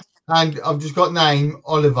quite. And I've just got name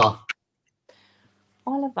Oliver.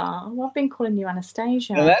 Oliver. Well, I've been calling you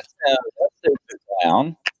Anastasia. Well, that's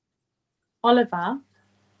down. Oliver.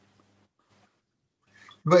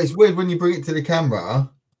 But it's weird when you bring it to the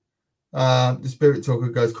camera. The spirit talker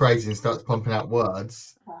goes crazy and starts pumping out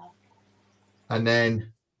words, and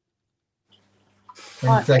then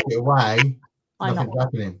when you take it away, nothing's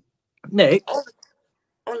happening. Nick,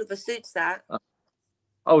 Oliver suits that.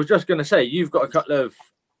 I was just going to say, you've got a couple of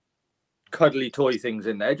cuddly toy things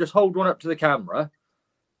in there. Just hold one up to the camera,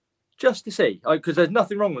 just to see, because there's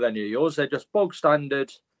nothing wrong with any of yours. They're just bog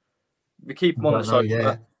standard. We keep them on the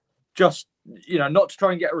side. Just, not to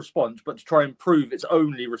try and get a response, but to try and prove it's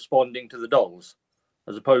only responding to the dolls,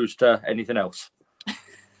 as opposed to anything else.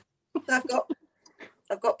 I've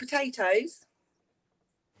got potatoes.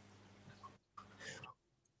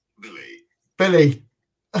 Billy.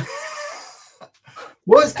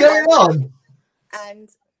 What's going on? And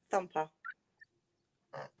Thumper.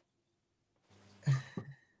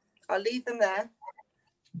 I'll leave them there.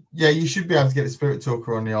 Yeah, you should be able to get the spirit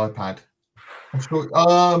talker on the iPad. I'm sure.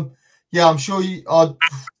 I'm sure you. I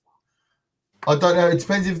don't know. It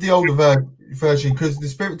depends if the older version, because the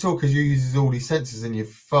spirit talker uses all these sensors in your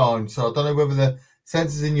phone. So I don't know whether the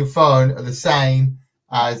sensors in your phone are the same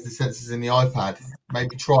as the sensors in the iPad.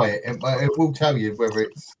 Maybe try it. It will tell you whether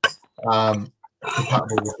it's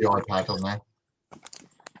compatible with the iPad on there.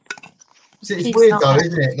 See, it's weird though,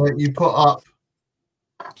 isn't it? That you put up.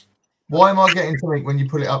 Why am I getting something when you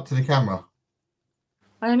put it up to the camera?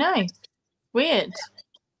 I know. Weird.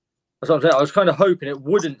 That's what I'm saying. I was kind of hoping it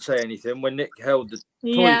wouldn't say anything when Nick held the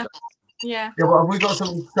toys. Yeah. Well, have we got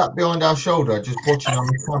something stuck behind our shoulder, just watching on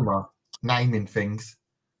the camera, naming things?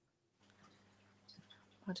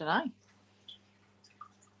 I don't know.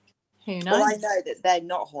 Who knows? Well, I know that they're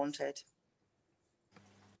not haunted.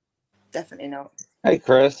 Definitely not. Hey,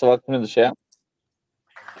 Chris, welcome to the show.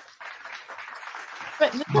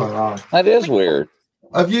 But that is weird.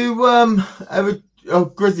 Have you ever? Oh,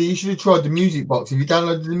 Grizzly, you should have tried the music box. Have you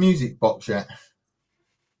downloaded the music box yet?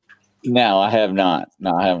 No, I have not.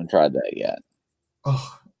 No, I haven't tried that yet.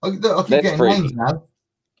 Oh, I keep getting names now.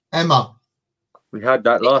 Emma. We had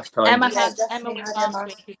that last time. Emma was last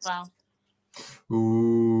week as well.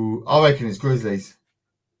 Ooh, I reckon it's Grizzlies.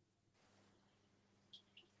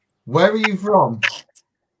 Where are you from?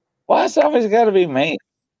 Why it's always got to be me?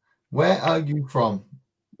 Where are you from?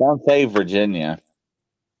 Don't say Virginia.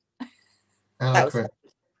 Chris.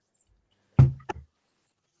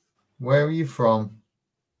 Where are you from?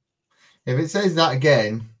 If it says that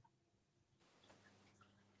again,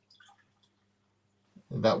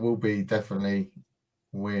 that will be definitely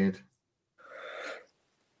weird.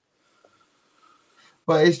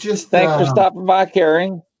 But it's just... Thanks for stopping by,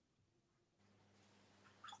 Carrie.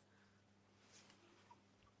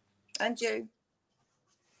 And you.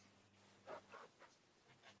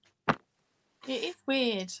 It is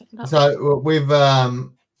weird. So we've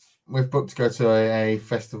booked to go to a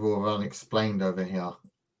festival of Unexplained over here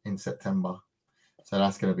in September. So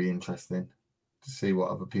that's going to be interesting to see what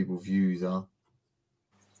other people's views are.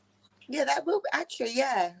 Yeah, that will actually,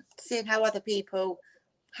 seeing how people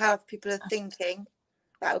are thinking,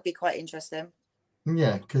 that would be quite interesting.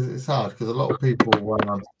 Yeah, because it's hard, because a lot of people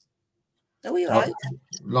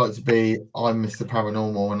like to be, I'm Mr.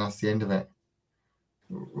 Paranormal, and that's the end of it.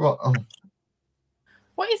 Right.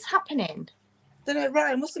 What is happening? Don't know,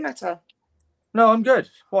 Ryan, what's the matter? No, I'm good.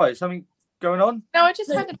 Why? Is something going on? No, I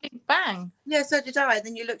just heard a big bang. Yeah, so did I, and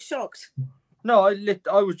then you look shocked. No,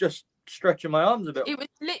 I was just stretching my arms a bit. It was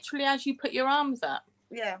literally as you put your arms up.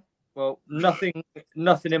 Yeah. Well, nothing in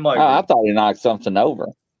my room. I thought you knocked something over.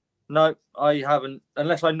 No, I haven't,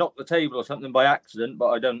 unless I knocked the table or something by accident, but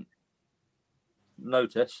I don't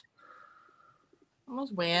notice. That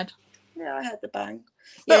was weird. Yeah, I heard the bang.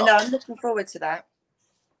 Yeah, no, I'm looking forward to that.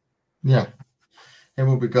 Yeah, it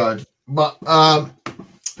will be good. But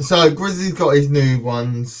so Grizzly's got his new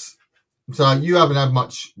ones. So you haven't had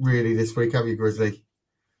much really this week, have you, Grizzly?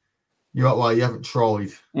 You haven't tried.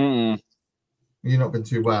 Mm-mm. You've not been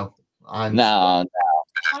too well. No.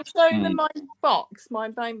 I'm showing them my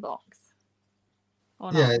bone box.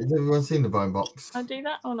 Yeah, has everyone seen the bone box? I do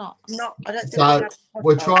that or not? Not. I don't think so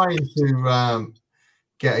we're trying to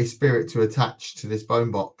get a spirit to attach to this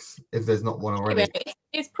bone box if there's not one already.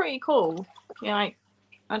 It's pretty cool. Yeah, like,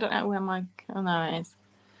 I don't know where my. Oh no, it is.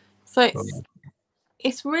 So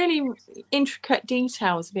it's really intricate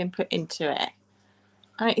details have been put into it.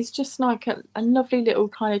 And it's just like a lovely little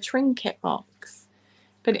kind of trinket box,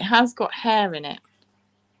 but it has got hair in it.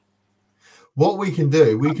 What we can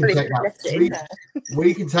do, we can take that.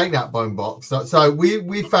 We can take that bone box. So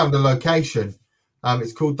we found a location.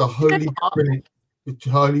 It's called the Holy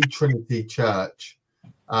Trinity Church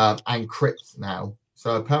and Crypt now.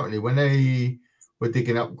 So apparently, when they were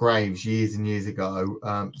digging up graves years and years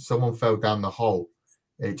ago, someone fell down the hole.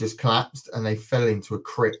 It just collapsed, and they fell into a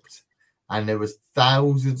crypt. And there was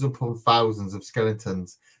thousands upon thousands of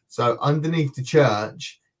skeletons. So underneath the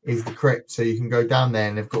church is the crypt. So you can go down there,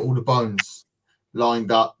 and they've got all the bones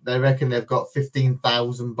lined up. They reckon they've got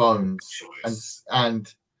 15,000 bones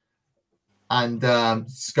and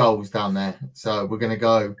skulls down there. So we're going to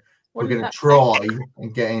go. We're going to try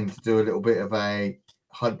and get in to do a little bit of a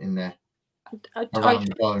hunt in there around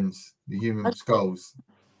the bones, the human skulls.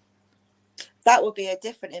 That would be a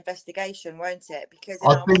different investigation, won't it? Because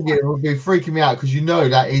I think it would be freaking me out because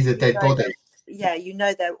that is a dead body. Yeah,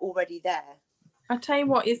 they're already there. I'll tell you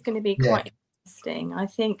what is going to be quite interesting. I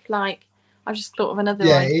think, like, I just thought of another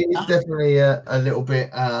idea. It is definitely a little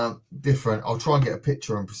bit different. I'll try and get a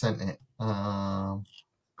picture and present it. 2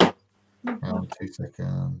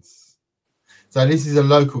 seconds. So this is a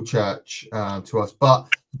local church to us, but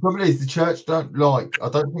the problem is the church I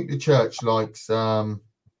don't think the church likes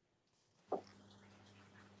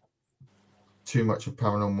too much of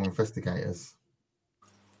paranormal investigators,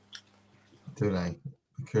 do they?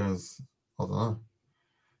 Because I don't know,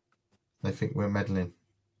 they think we're meddling.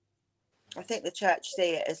 I think the church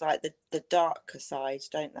see it as like the darker side,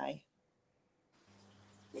 don't they?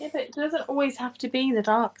 Yeah, but it doesn't always have to be the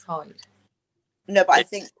dark side. No, but I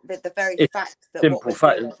think that the very fact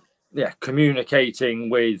that communicating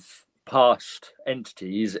with past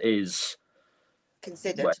entities is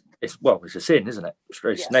considered. It's a sin, isn't it?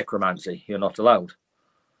 It's necromancy. You're not allowed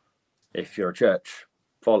if you're a church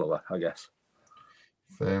follower, I guess.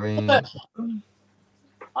 But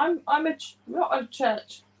I'm not a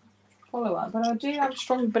church follower, but I do have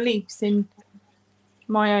strong beliefs in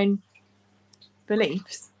my own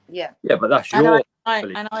beliefs. Yeah, but that's your belief.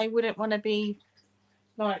 And I wouldn't want to be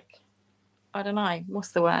like, I don't know,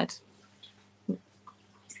 what's the word?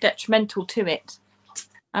 Detrimental to it.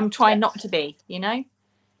 I'm trying not to be,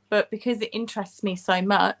 but because it interests me so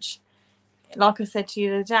much, like I said to you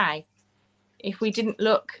the other day, if we didn't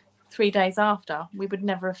look 3 days after, we would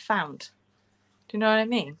never have found. Do you know what I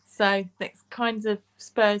mean? So that kind of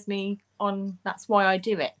spurs me on. That's why I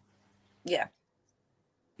do it. Yeah.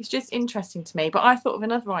 It's just interesting to me. But I thought of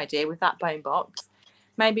another idea with that bone box.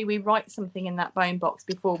 Maybe we write something in that bone box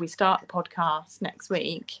before we start the podcast next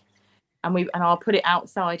week, and I'll put it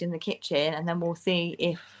outside in the kitchen, and then we'll see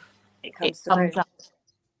if it comes up.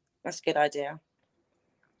 That's a good idea.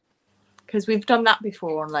 Because we've done that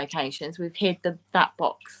before on locations. We've hid that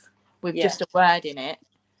box with just a word in it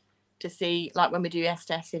to see, like when we do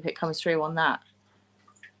Estes, if it comes through on that.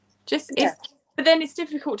 But then it's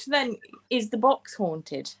difficult to then, is the box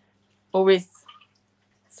haunted? Or is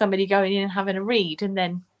somebody going in and having a read and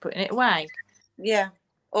then putting it away? Yeah.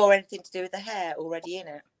 Or anything to do with the hair already in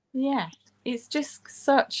it. Yeah. It's just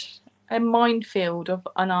such a minefield of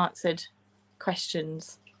unanswered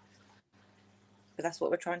questions. But that's what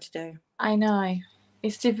we're trying to do. I know.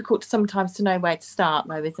 It's difficult sometimes to know where to start,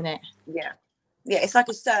 though, isn't it? Yeah. Yeah, it's like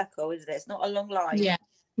a circle, isn't it? It's not a long line. Yeah.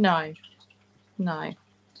 No.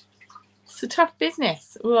 It's a tough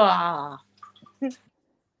business. I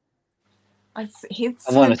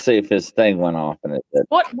want to see if his thing went off. And it did.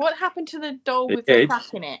 What happened to the doll with the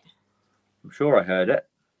crack in it? I'm sure I heard it.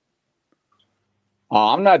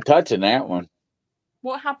 Oh, I'm not touching that one.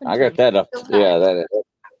 What happened? I got that up. Yeah, that is.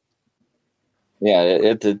 Yeah,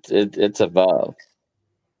 it's above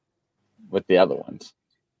with the other ones.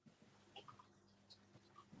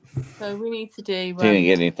 So we need to do. You didn't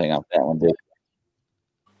get anything off that one, did you?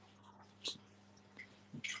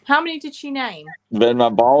 How many did she name? But my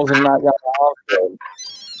balls have not got off.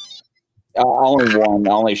 Only one.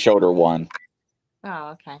 I only showed her one. Oh,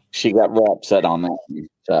 okay. She got real upset on that one.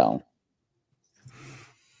 So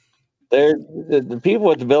the people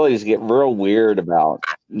with abilities get real weird about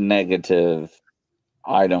negative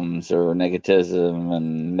items or negativism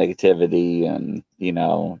and negativity, and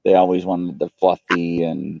they always wanted the fluffy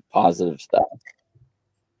and positive stuff.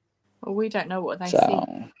 Well, we don't know what they see,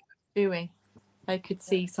 do we? they could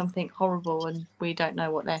see something horrible and we don't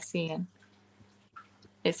know what they're seeing.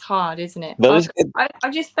 It's hard, isn't it? But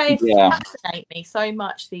I just, they fascinate me so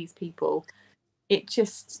much, these people. It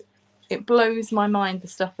blows my mind, the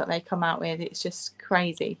stuff that they come out with. It's just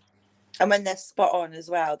crazy. And when they're spot on as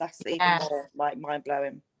well, that's even more like mind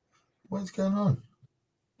blowing. What's going on?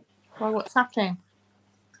 Well, what's happening?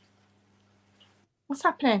 What's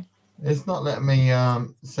happening? It's not letting me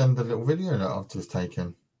send the little video that I've just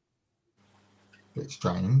taken. Bit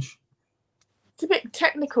strange. It's a bit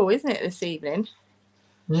technical, isn't it, this evening?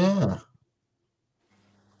 Yeah.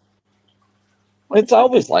 It's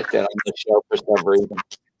always like that on the show for some reason.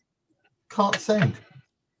 Can't send.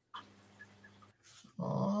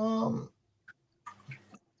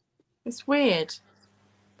 It's weird.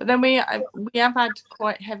 But then we have had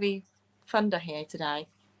quite heavy thunder here today. I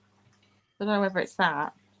don't know whether it's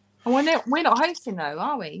that. And we're not hosting though,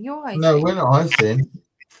 are we? You're hosting. No, we're not hosting.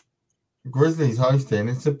 Grizzly's hosting.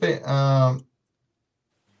 It's a bit I'm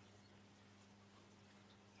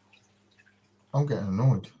getting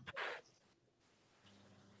annoyed.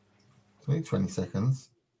 It's only 20 seconds.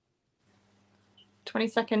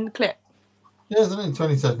 20-second clip. Yeah, it's only a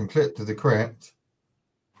 20-second clip to the crypt.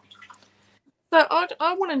 So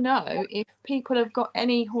I want to know if people have got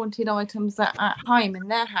any haunted items at home in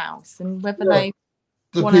their house, and whether they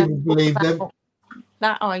want to believe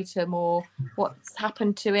that item or what's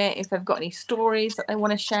happened to it, if they've got any stories that they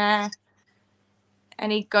want to share,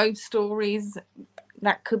 any ghost stories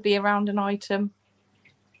that could be around an item.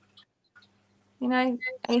 You know,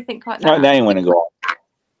 anything like that. Right, now you want to go off.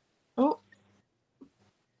 Oh.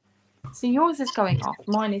 So yours is going off.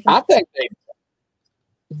 Mine isn't. I think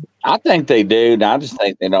they do. And I just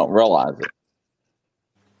think they don't realize it.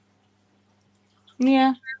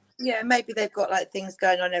 Yeah. Yeah, maybe they've got like things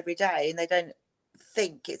going on every day and they don't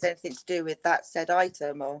think it's anything to do with that said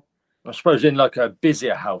item. Or I suppose in like a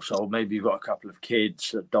busier household, maybe you've got a couple of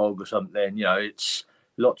kids, a dog or something, you know, it's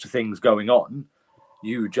lots of things going on.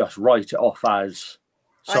 You just write it off as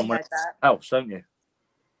someone else, don't you?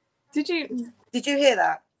 Did you hear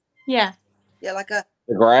that? Yeah. Yeah, like the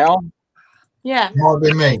growl? Yeah. Might have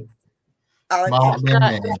been me. Oh, okay. Might have been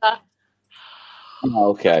me. Oh,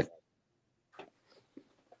 okay.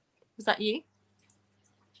 Was that you?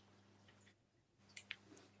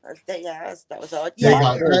 Yeah, that was odd.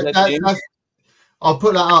 Yeah, I'll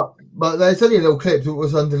put that up. But there's only a little clip that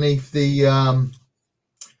was underneath the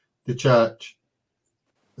church.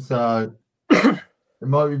 So it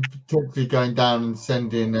might be potentially going down and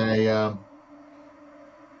sending a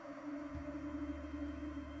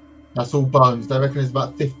that's all bones. They reckon it's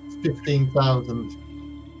about 15,000.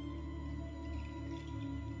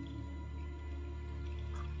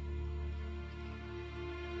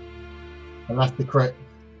 And that's the crit.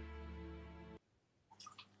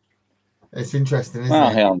 It's interesting, isn't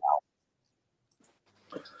it? Hell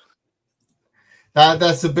no.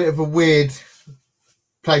 That's a bit of a weird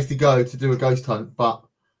place to go to do a ghost hunt, but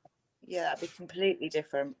yeah, that'd be completely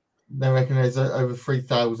different. They reckon there's over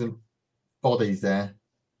 3,000 bodies there.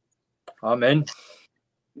 I'm in.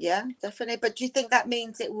 Yeah, definitely. But do you think that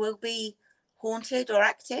means it will be haunted or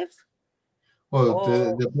active?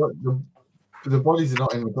 Well, the bodies are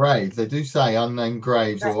not in the graves. They do say unnamed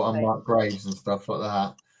graves or unmarked graves and stuff like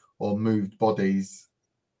that, or moved bodies.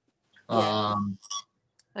 Yeah.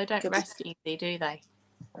 They don't rest easy, do they?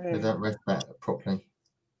 They don't rest that properly.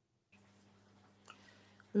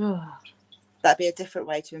 That'd be a different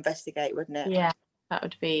way to investigate, wouldn't it? Yeah, that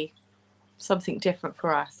would be something different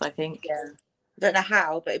for us, I think. Yeah. I don't know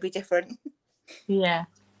how, but it'd be different. Yeah.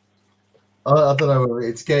 I don't know whether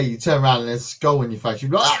it'd scare you. You turn around and there's a skull in your face.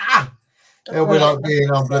 You'd be like, ah! It'll be like being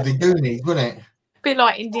on bloody Goonies, wouldn't it? A bit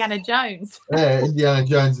like Indiana Jones. Yeah, Indiana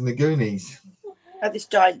Jones and the Goonies. Have this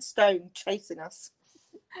giant stone chasing us.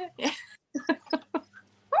 Yeah.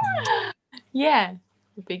 Yeah.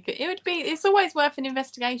 It'd be good. It's always worth an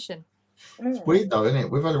investigation. It's weird though, isn't it?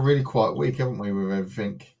 We've had a really quiet week, haven't we, with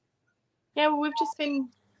everything? Yeah, well,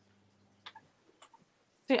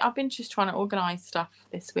 I've been just trying to organise stuff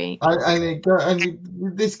this week.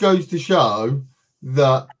 And this goes to show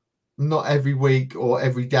that not every week or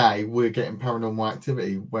every day we're getting paranormal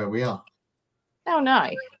activity where we are. Oh, no.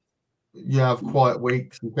 You have quiet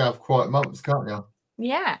weeks, you can have quiet months, can't you?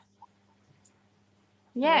 Yeah.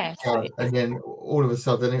 Yeah. And then all of a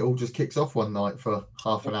sudden it all just kicks off one night for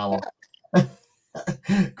half an hour.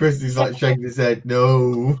 Grizzly's like shaking his head,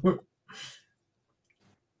 no.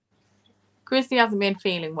 Grizzly hasn't been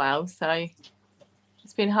feeling well, so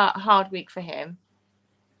it's been a hard week for him.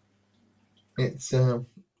 It's so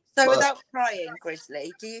without crying,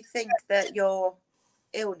 Grizzly, do you think that your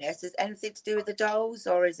illness has anything to do with the dolls,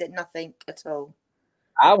 or is it nothing at all?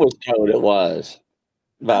 I was told it was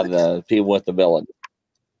by the people with the ability.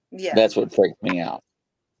 Yeah. That's what freaked me out.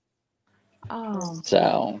 Oh.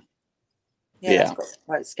 So. Yeah. That's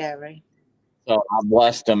quite scary. So I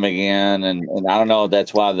blessed them again, and I don't know if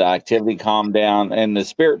that's why the activity calmed down. And the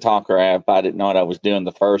Spirit Talker app, I didn't know what I was doing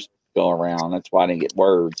the first go around. That's why I didn't get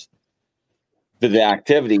words. But the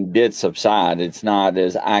activity did subside. It's not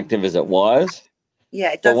as active as it was.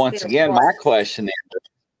 Yeah, it does. But once again, my question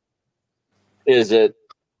is it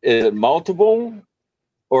multiple,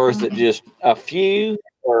 or is it just a few?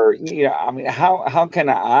 Or I mean, how can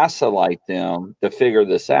I isolate them to figure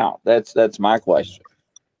this out? That's my question.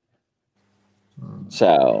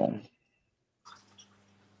 So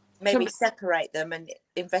maybe separate them and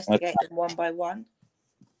investigate them one by one.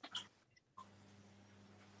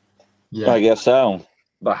 Yeah, I guess so.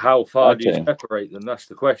 But how far do you separate them? That's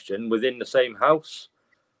the question. Within the same house?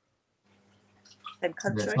 Same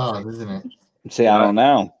country? It's hard, isn't it? See, I don't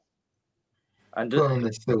know. And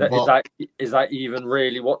is that even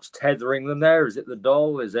really what's tethering them there? Is it the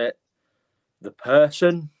doll? Is it the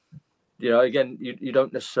person? Again, you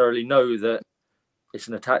don't necessarily know that it's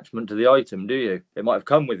an attachment to the item, do you? It might have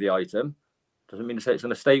come with the item. Doesn't mean to say it's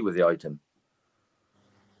going to stay with the item.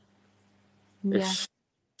 Yeah. It's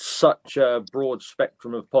such a broad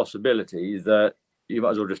spectrum of possibilities that you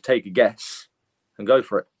might as well just take a guess and go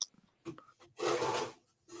for it.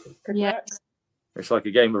 Yeah. It's like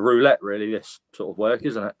a game of roulette, really, this sort of work,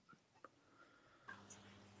 isn't it?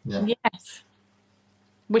 Yeah. Yes.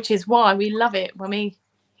 Which is why we love it when we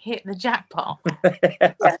hit the jackpot.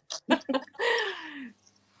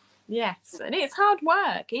 Yes. And it's hard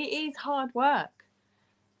work. It is hard work.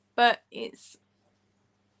 But it's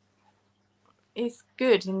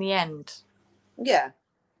good in the end. Yeah.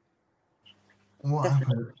 What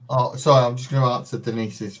happened? Oh, sorry, I'm just going to answer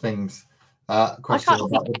Denise's things. Question I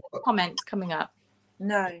can't see comments coming up.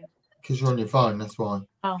 No. Because you're on your phone, that's why.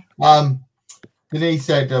 Oh. Denise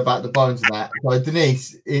said about the bones and that. So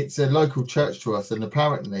Denise, it's a local church to us, and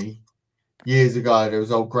apparently years ago there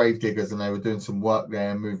was old grave diggers and they were doing some work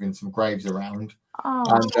there, moving some graves around. Oh.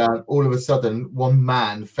 And all of a sudden, one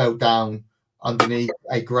man fell down underneath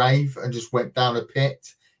a grave and just went down a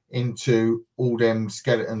pit into all them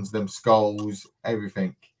skeletons, them skulls,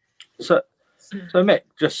 everything. So Mick,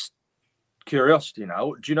 just curiosity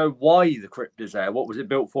now, do you know why the crypt is there? What was it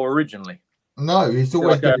built for originally? No, it's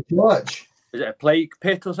always been a church. Is it a plague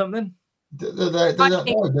pit or something? They don't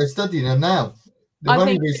know. They're studying them now. They've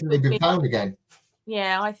only recently been found again.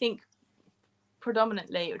 Yeah, I think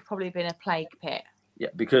predominantly it would probably have been a plague pit. Yeah,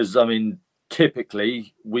 because I mean,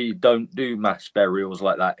 typically we don't do mass burials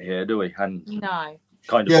like that here, do we? And no.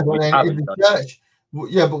 Kind of. Yeah, but then in the church.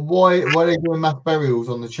 Yeah, but why are they doing mass burials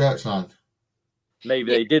on the church land?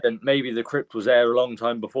 Maybe they didn't. Maybe the crypt was there a long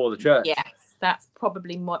time before the church. Yes, that's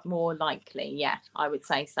probably more likely. Yeah, I would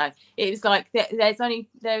say so. It was like there's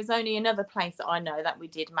only another place that I know that we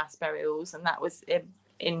did mass burials, and that was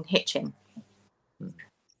in Hitchin.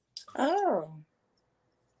 Oh.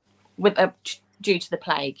 With due to the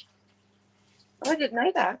plague. I didn't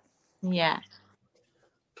know that. Yeah.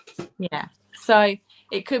 Yeah. So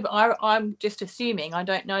it could. I'm just assuming. I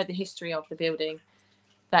don't know the history of the building.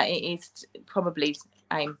 That it is probably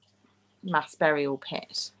a mass burial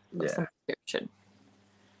pit of some description.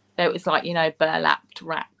 So it was like, burlapped,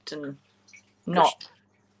 wrapped, and not,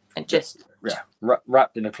 and just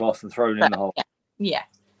wrapped in a cloth and thrown in the hole. Yeah.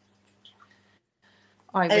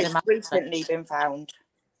 It's recently been found.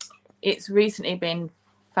 It's recently been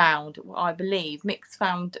found, I believe. Mick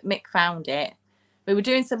found it. We were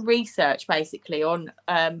doing some research basically on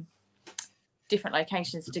different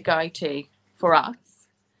locations to go to for us.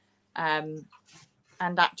 And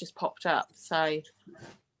that just popped up, so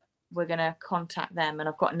we're going to contact them, and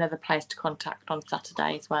I've got another place to contact on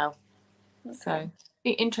Saturday as well. Okay. So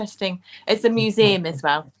interesting. It's a museum as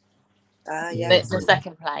well. Yeah, it's the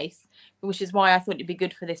second place, which is why I thought it'd be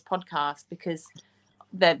good for this podcast, because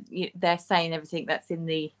they're saying everything that's in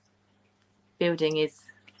the building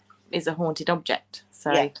is a haunted object.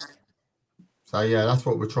 So yeah, that's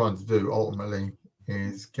what we're trying to do ultimately,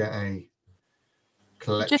 is get a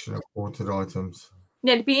collection of haunted items.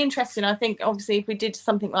 Yeah, it'd be interesting. I think obviously if we did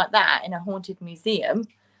something like that in a haunted museum,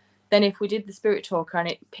 then if we did the Spirit Talker and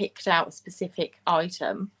it picked out a specific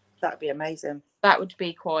item, that'd be amazing. That would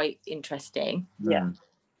be quite interesting. Yeah.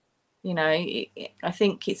 I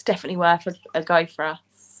think it's definitely worth a go for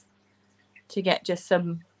us to get just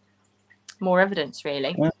some more evidence,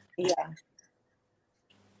 really. Yeah.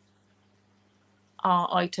 Are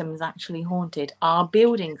items actually haunted? Are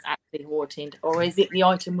buildings actually haunted? Or is it the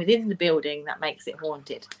item within the building that makes it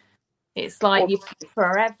haunted? It's like you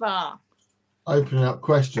forever. opening up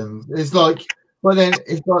questions. It's like, well, then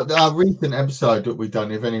it's like our recent episode that we've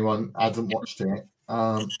done. If anyone hasn't watched it,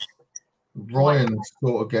 Ryan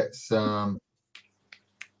sort of gets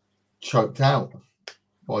choked out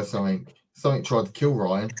by something. Something tried to kill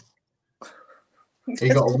Ryan. He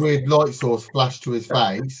got a weird light source flashed to his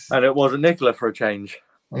face, and it wasn't Nicola for a change.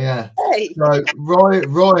 Yeah. So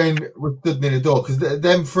Ryan was stood near the door because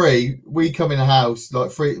them three, we come in the house like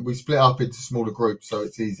three. We split up into smaller groups, so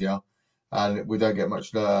it's easier, and we don't get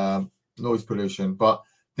much noise pollution. But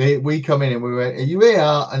we come in and we went, "Are you here?"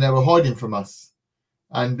 And they were hiding from us,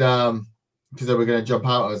 and because they were going to jump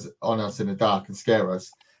out on us in the dark and scare us.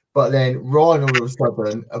 But then Ryan, all of a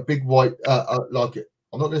sudden, a big white, like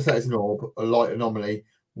I'm not going to say it's an orb, a light anomaly,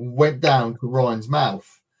 went down to Ryan's mouth.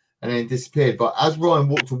 And then disappeared. But as Ryan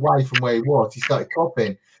walked away from where he was, he started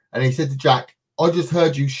coughing. And he said to Jack, I just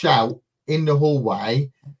heard you shout in the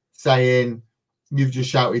hallway saying, you've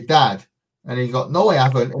just shouted Dad. And he's like, no, I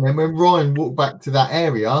haven't. And then when Ryan walked back to that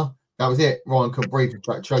area, that was it. Ryan couldn't breathe and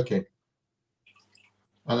started choking.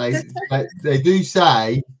 And they do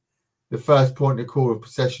say the first point of call of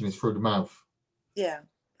possession is through the mouth. Yeah.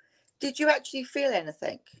 Did you actually feel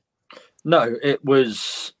anything? No, it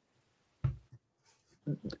was...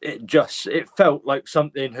 It felt like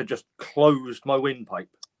something had just closed my windpipe.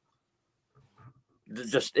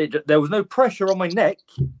 There was no pressure on my neck.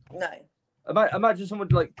 No. Imagine someone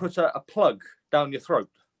like put a plug down your throat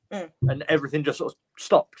and everything just sort of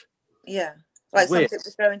stopped. Yeah. Like something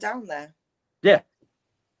was going down there. Yeah.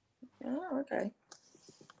 Oh, okay.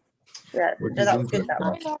 Yeah, no, that was good. That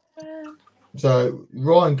one. So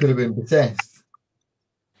Ryan could have been possessed.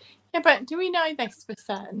 Yeah, but do we know this for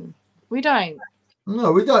certain? We don't.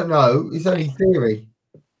 No, we don't know. It's only theory.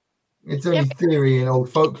 It's only theory in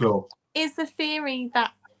old folklore. Is the theory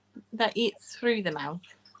that it's through the mouth?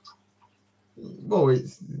 Well,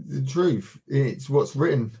 it's the truth. It's what's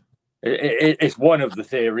written. It's one of the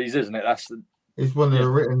theories, isn't it? It's one of the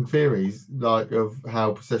written theories, like of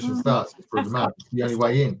how possession starts. It's through the mouth. It's the only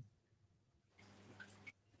way in.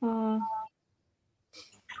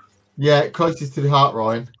 Yeah, closest to the heart,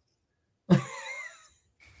 Ryan.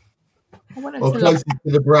 Or closest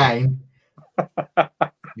to the brain.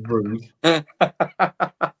 Rude.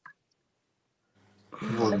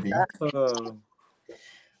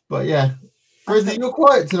 But yeah. Grizzly, you're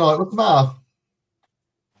quiet tonight. What's the matter?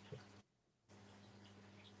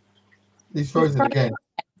 He's frozen again.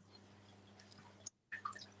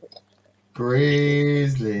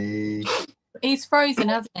 Grizzly. He's frozen,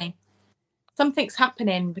 hasn't he? Something's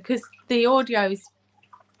happening because the audio's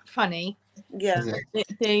funny. Yeah.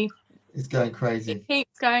 It's going crazy. It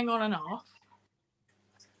keeps going on and off.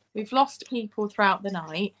 We've lost people throughout the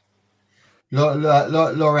night.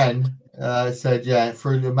 Lauren said, yeah,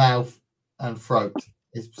 through the mouth and throat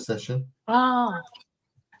is possession. Ah,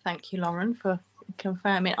 thank you, Lauren, for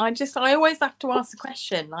confirming. I always have to ask the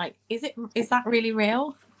question, like, is that really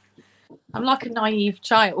real? I'm like a naive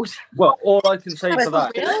child. Well, all I can say for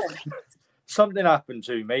that is something happened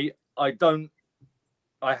to me.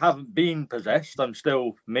 I haven't been possessed. I'm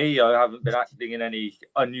still me. I haven't been acting in any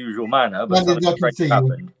unusual manner, but something strange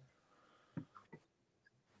happened.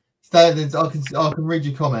 Standards, I can read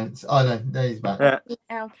your comments. Oh no, there he's back.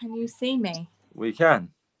 Al, can you see me? We can.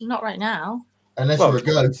 Not right now. Unless you're a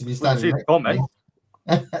ghost and you're standing next to me.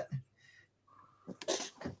 I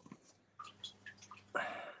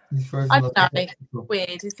don't know. It's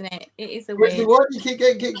weird, isn't it? It is a weird. Why do you keep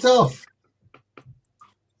getting kicked off?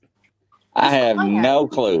 I have no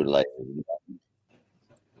clue, lady.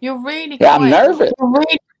 You're really quiet. I'm nervous.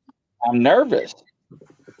 I'm nervous.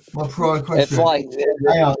 My prior question. It's like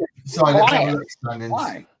sorry, let's have a look.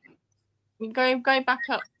 Why? Go back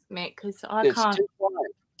up, Mick, because I can't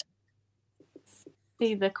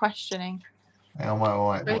see the questioning.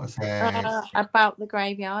 What's about the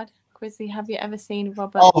graveyard. Grizzly, have you ever seen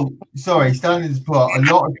Robert? Oh, sorry, Stanley's put a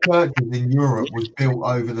lot of churches in Europe was built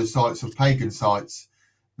over the sites of pagan sites.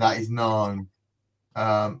 That is known.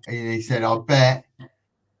 And he said, I bet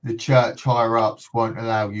the church higher ups won't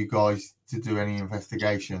allow you guys to do any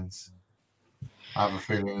investigations. I have a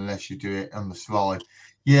feeling unless you do it on the slide.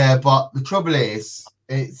 Yeah, but the trouble is,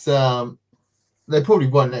 it's they probably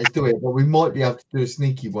won't let us do it, but we might be able to do a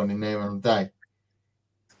sneaky one in there on the day.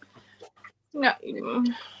 No,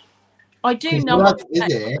 I do know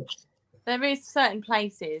there is certain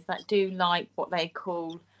places that do like what they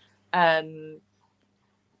call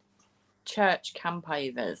church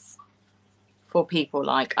campovers for people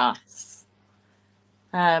like us.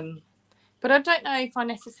 But I don't know if I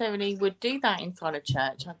necessarily would do that inside a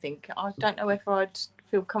church. I don't know if I'd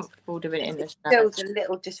feel comfortable doing it in the church. Feels a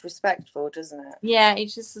little disrespectful, doesn't it? Yeah, it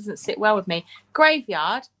just doesn't sit well with me.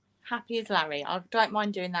 Graveyard, happy as Larry. I don't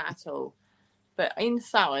mind doing that at all. But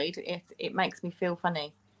inside, it makes me feel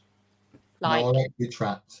funny. Like, no, I like to be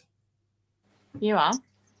trapped. You are?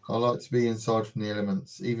 I like to be inside from the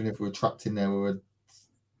elements, even if we're trapped in there with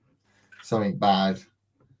something bad.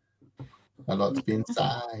 I like to be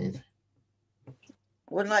inside.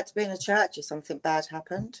 Wouldn't like to be in a church if something bad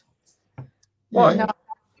happened. Why? Yeah.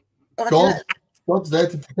 God's there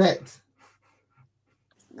to protect.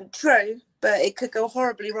 True, but it could go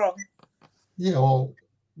horribly wrong. Yeah, well,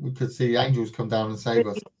 we could see angels come down and save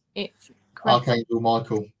us. It's Archangel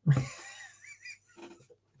Michael.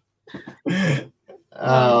 I'm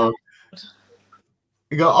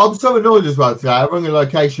so annoyed as well today. I rang a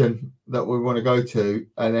location that we want to go to,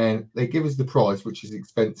 and then they give us the price, which is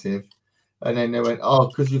expensive, and then they went, "Oh,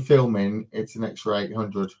 because you're filming, it's an extra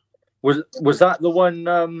 800." Was that the one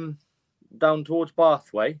down towards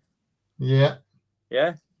Bathway? Yeah.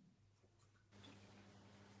 Yeah.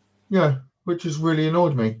 Yeah, which has really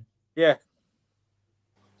annoyed me. Yeah.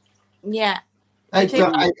 Yeah.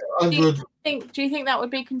 Extra 800. Do you think that would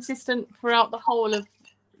be consistent throughout the whole of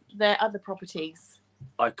their other properties?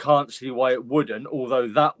 I can't see why it wouldn't, although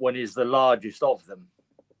that one is the largest of them.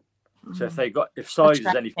 So if size is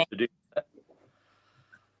anything to do with it.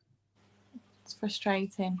 It's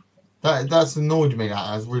frustrating. That's annoyed me. That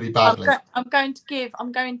has really badly. I'm going to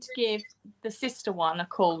give the sister one a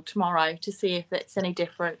call tomorrow to see if it's any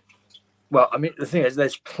different. Well, I mean, the thing is,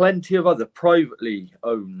 there's plenty of other privately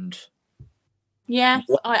owned. Yes,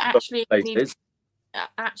 actually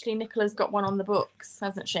Nicola's got one on the books,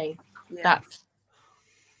 hasn't she? Yeah. That's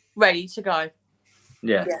ready to go.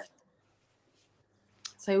 Yeah.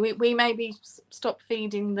 So we maybe stop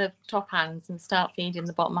feeding the top hands and start feeding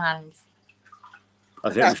the bottom hands. I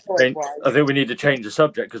think we need to change the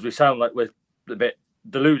subject because we sound like we're a bit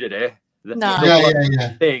deluded here.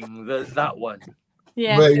 Yeah. Thing that one.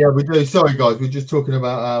 Yeah. Well, yeah, we do. Sorry, guys. We're just talking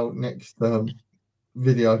about our next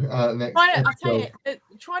video. Next. I'll tell you,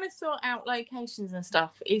 trying to sort out locations and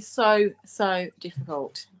stuff is so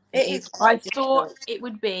difficult. It is. I thought it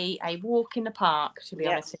would be a walk in the park, to be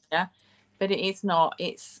honest with you, but it is not.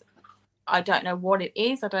 I don't know what it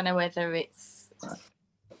is. I don't know whether it's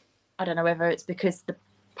because the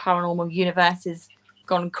paranormal universe has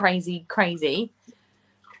gone crazy,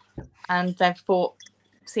 and they've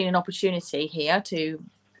seen an opportunity here to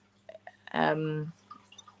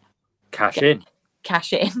cash in. I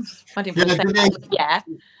didn't want to say that.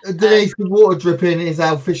 Denise, the water dripping is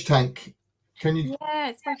our fish tank. Can you? Yeah,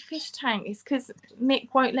 it's my fish tank. It's because Mick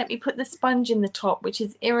won't let me put the sponge in the top, which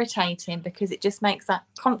is irritating because it just makes that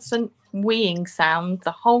constant weeing sound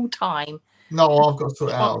the whole time. No, I've got to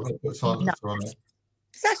sort it out. I've got to put silencer on it.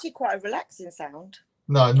 It's actually quite a relaxing sound.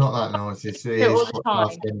 No, not that noise. It is all the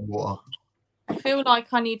time. In water. I feel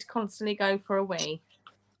like I need to constantly go for a wee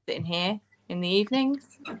sitting here in the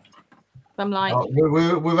evenings. I'm like,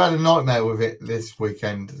 we've had a nightmare with it this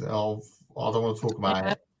weekend. I don't want to talk about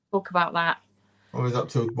it. Talk about that. I was up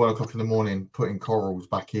till 1 o'clock in the morning putting corals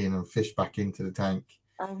back in and fish back into the tank.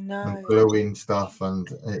 Oh no! And gluing stuff, and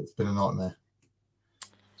it's been a nightmare.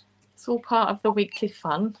 It's all part of the weekly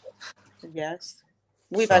fun. Yes,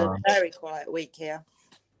 we've had a very quiet week here.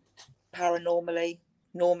 Paranormally,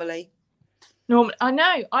 normally. I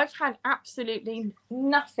know. I've had absolutely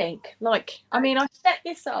nothing. Like, I mean, I set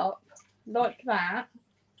this up like that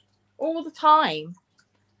all the time,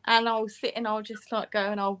 and I'll sit and I'll just like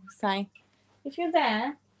go and I'll say, if you're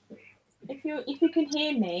there, if you can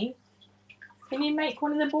hear me, can you make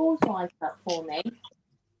one of the balls light up for me?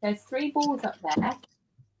 There's 3 balls up there.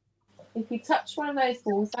 If you touch one of those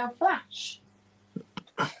balls, they'll flash.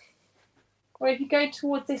 Or if you go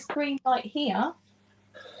towards this green light here,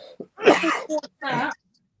 towards that,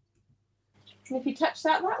 and if you touch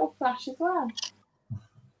that, that will flash as well.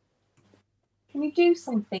 Can you do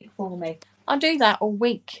something for me? I'll do that all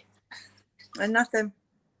week. And nothing.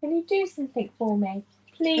 Can you do something for me,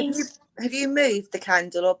 please? Have you moved the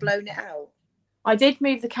candle or blown it out? I did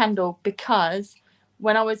move the candle because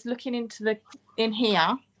when I was looking in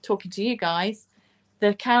here, talking to you guys,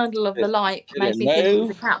 the candle of the light made me think it was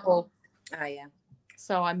a cat ball. Oh yeah.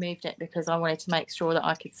 So I moved it because I wanted to make sure that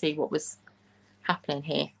I could see what was happening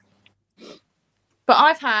here. But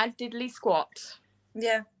I've had diddly squat.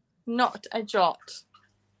 Yeah. Not a jot.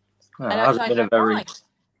 Well, it hasn't been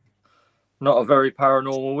not a very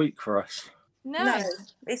paranormal week for us. No.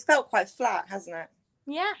 It's felt quite flat, hasn't it?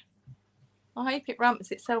 Yeah. I hope it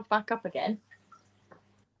ramps itself back up again.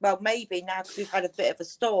 Well, maybe now because we've had a bit of a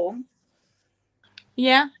storm.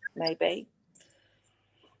 Yeah. Maybe.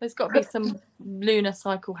 There's got to be some lunar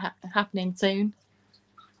cycle happening soon.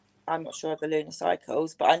 I'm not sure of the lunar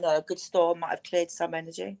cycles, but I know a good storm might have cleared some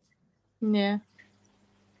energy. Yeah.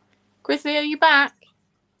 Grizzly, are you back?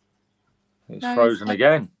 It's frozen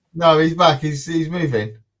again. No, he's back. He's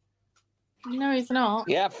moving. No, he's not.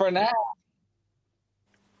 Yeah, for now.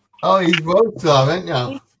 Oh, he's woke up, haven't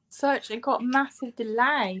you? It got a massive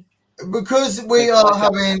delay. Because we are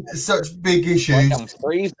having such big issues. Like I'm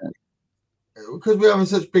freezing. Because we're having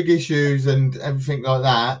such big issues and everything like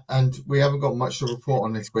that, and we haven't got much to report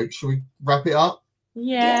on this week. Should we wrap it up?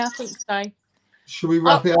 Yeah, I think so. Should we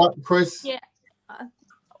wrap it up, Chris? Yeah.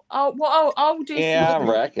 I'll do. Yeah, I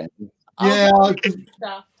reckon.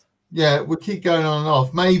 Yeah, we'll keep going on and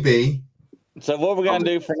off. Maybe. So what we're gonna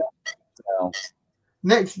do for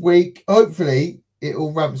next week? Hopefully, it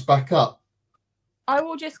all ramps back up. I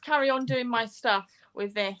will just carry on doing my stuff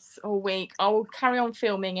with this all week. I will carry on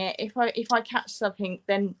filming it. If I catch something,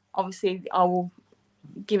 then obviously I will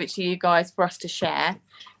give it to you guys for us to share.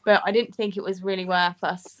 But I didn't think it was really worth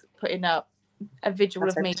us putting up a visual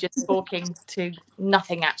of me just talking to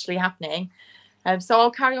nothing actually happening. So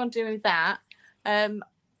I'll carry on doing that.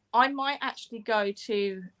 I might actually go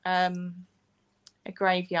to a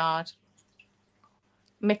graveyard.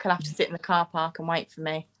 Mick will have to sit in the car park and wait for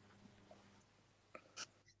me.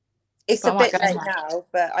 It's a bit late now,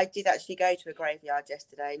 but I did actually go to a graveyard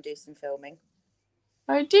yesterday and do some filming.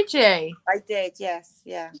 Oh, did you? I did, yes,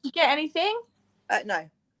 yeah. Did you get anything? No.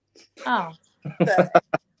 Oh. But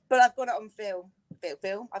I've got it on film.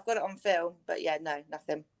 I've got it on film, but yeah, no,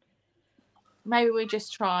 nothing. Maybe we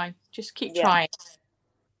just try. Just keep trying.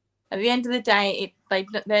 At the end of the day,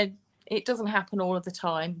 it doesn't happen all of the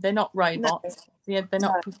time. They're not robots. No. They're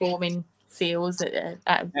not performing seals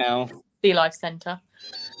at Sea Life Centre.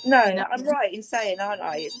 No, I'm right in saying, aren't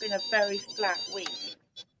I? It's been a very flat week.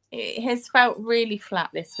 It has felt really flat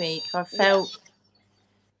this week. I felt,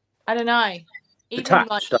 I don't know, even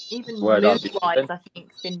mood-wise, I think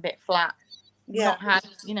it's been a bit flat. Yeah. Not had,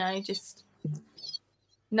 just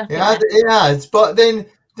nothing. It has, but then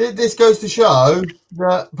this goes to show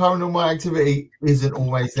that paranormal activity isn't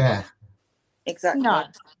always there. Exactly. No,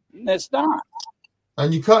 it's not.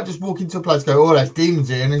 And you can't just walk into a place, go, "Oh, there's demons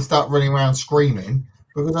here," and then start running around screaming,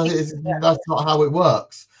 because that's not how it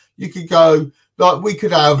works. You could go, like, we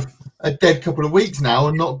could have a dead couple of weeks now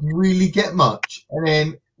and not really get much, and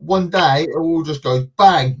then one day it will just go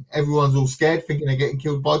bang. Everyone's all scared, thinking they're getting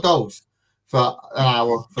killed by dolls for an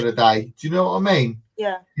hour for the day. Do you know what I mean?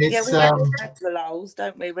 Yeah. We have the lulls,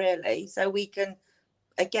 don't we? Really, so we can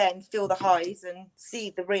again feel the highs and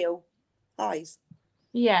see the real highs.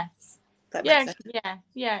 Yes.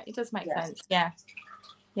 Yeah. It does make sense. Yeah.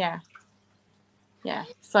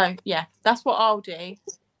 So that's what I'll do.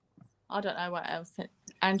 I don't know what else.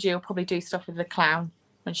 Angie will probably do stuff with the clown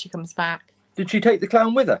when she comes back. Did she take the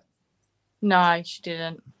clown with her? No, she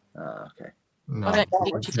didn't. Oh, okay. No, I don't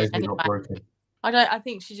think she did anyway. I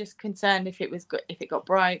think she's just concerned if it got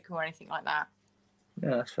broke or anything like that.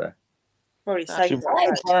 Yeah, that's fair. Probably safe.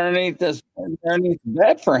 Underneath the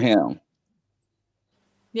bed for him.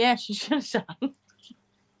 Yeah, she should have done.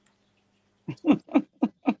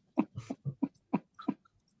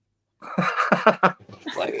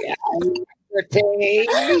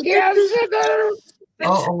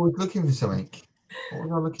 I was looking for something. What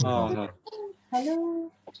was I looking for?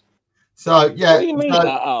 Hello. So yeah. What do you mean?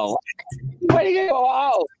 Why do you go?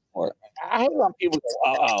 I hate when people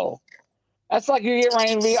go. That's like you're getting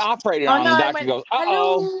ready to be operated on. No, the doctor goes,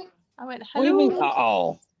 hello. I went, hello. What do you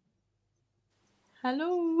mean?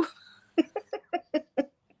 Hello.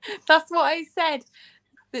 That's what I said.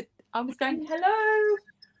 That I was going, hello.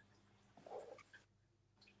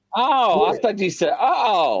 Oh, I thought you said,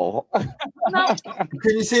 No.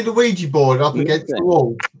 Can you see the Ouija board up against the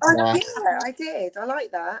wall? Yeah, I did. I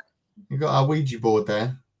like that. You got our Ouija board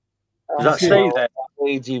there. Does that stay there?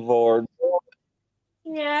 Ouija board.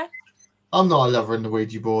 Yeah. I'm not a lover in the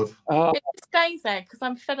Ouija board. It stays there because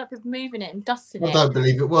I'm fed up with moving it and dusting it. I don't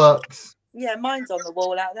believe it works. Yeah, mine's on the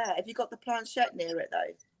wall out there. Have you got the planchette near it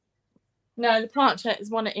though? No, the planchette is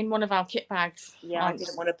in one of our kit bags. Yeah, I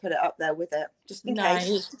didn't want to put it up there with it, just in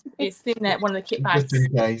case. It's in there, one of the kit bags. Just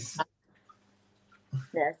in case.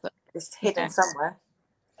 Yeah, it's hidden somewhere.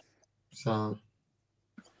 So.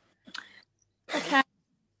 Okay.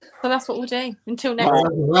 So that's what we'll do until next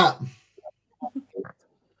time.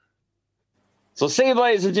 So see,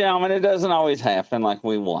 ladies and gentlemen, it doesn't always happen like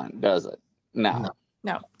we want, does it? No.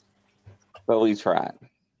 But we tried.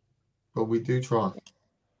 But we do try.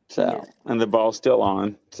 So, and the ball's still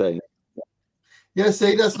on. So, yeah,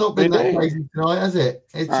 see, that's not been that crazy tonight, has it?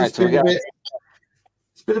 It's just been a bit.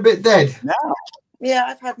 It's been a bit dead. No, Yeah,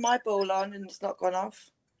 I've had my ball on and it's not gone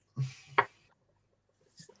off.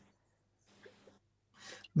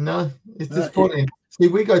 No, it's disappointing. See,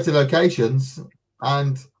 we go to locations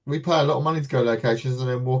and we pay a lot of money to go locations and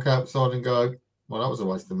then walk outside and go, well, that was a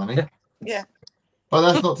waste of money. Yeah. But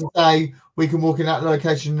that's not to say we can walk in that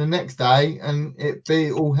location the next day and it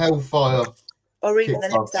be all hellfire. Or even the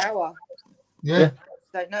next hour. Yeah.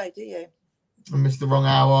 Don't know, do you? I missed the wrong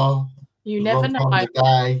hour. You never know. Time of the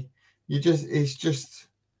day. It's just.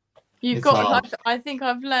 You've got. I think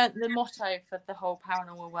I've learnt the motto for the whole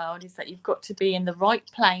paranormal world is that you've got to be in the right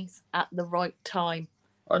place at the right time,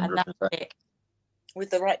 100%. and that's it. With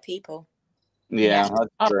the right people. Yeah,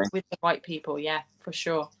 that's true. With the right people. Yeah, for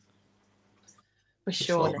sure. For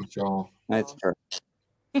sure. That's perfect.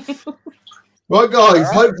 Right,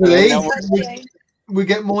 guys. Hopefully we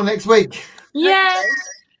get more next week. Yeah.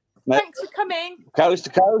 Thanks for coming. Coast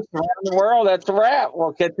to coast, around the world. That's a wrap.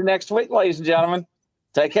 We'll catch you next week, ladies and gentlemen.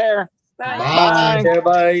 Take care. Bye. Bye. Bye.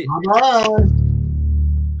 Bye. Bye.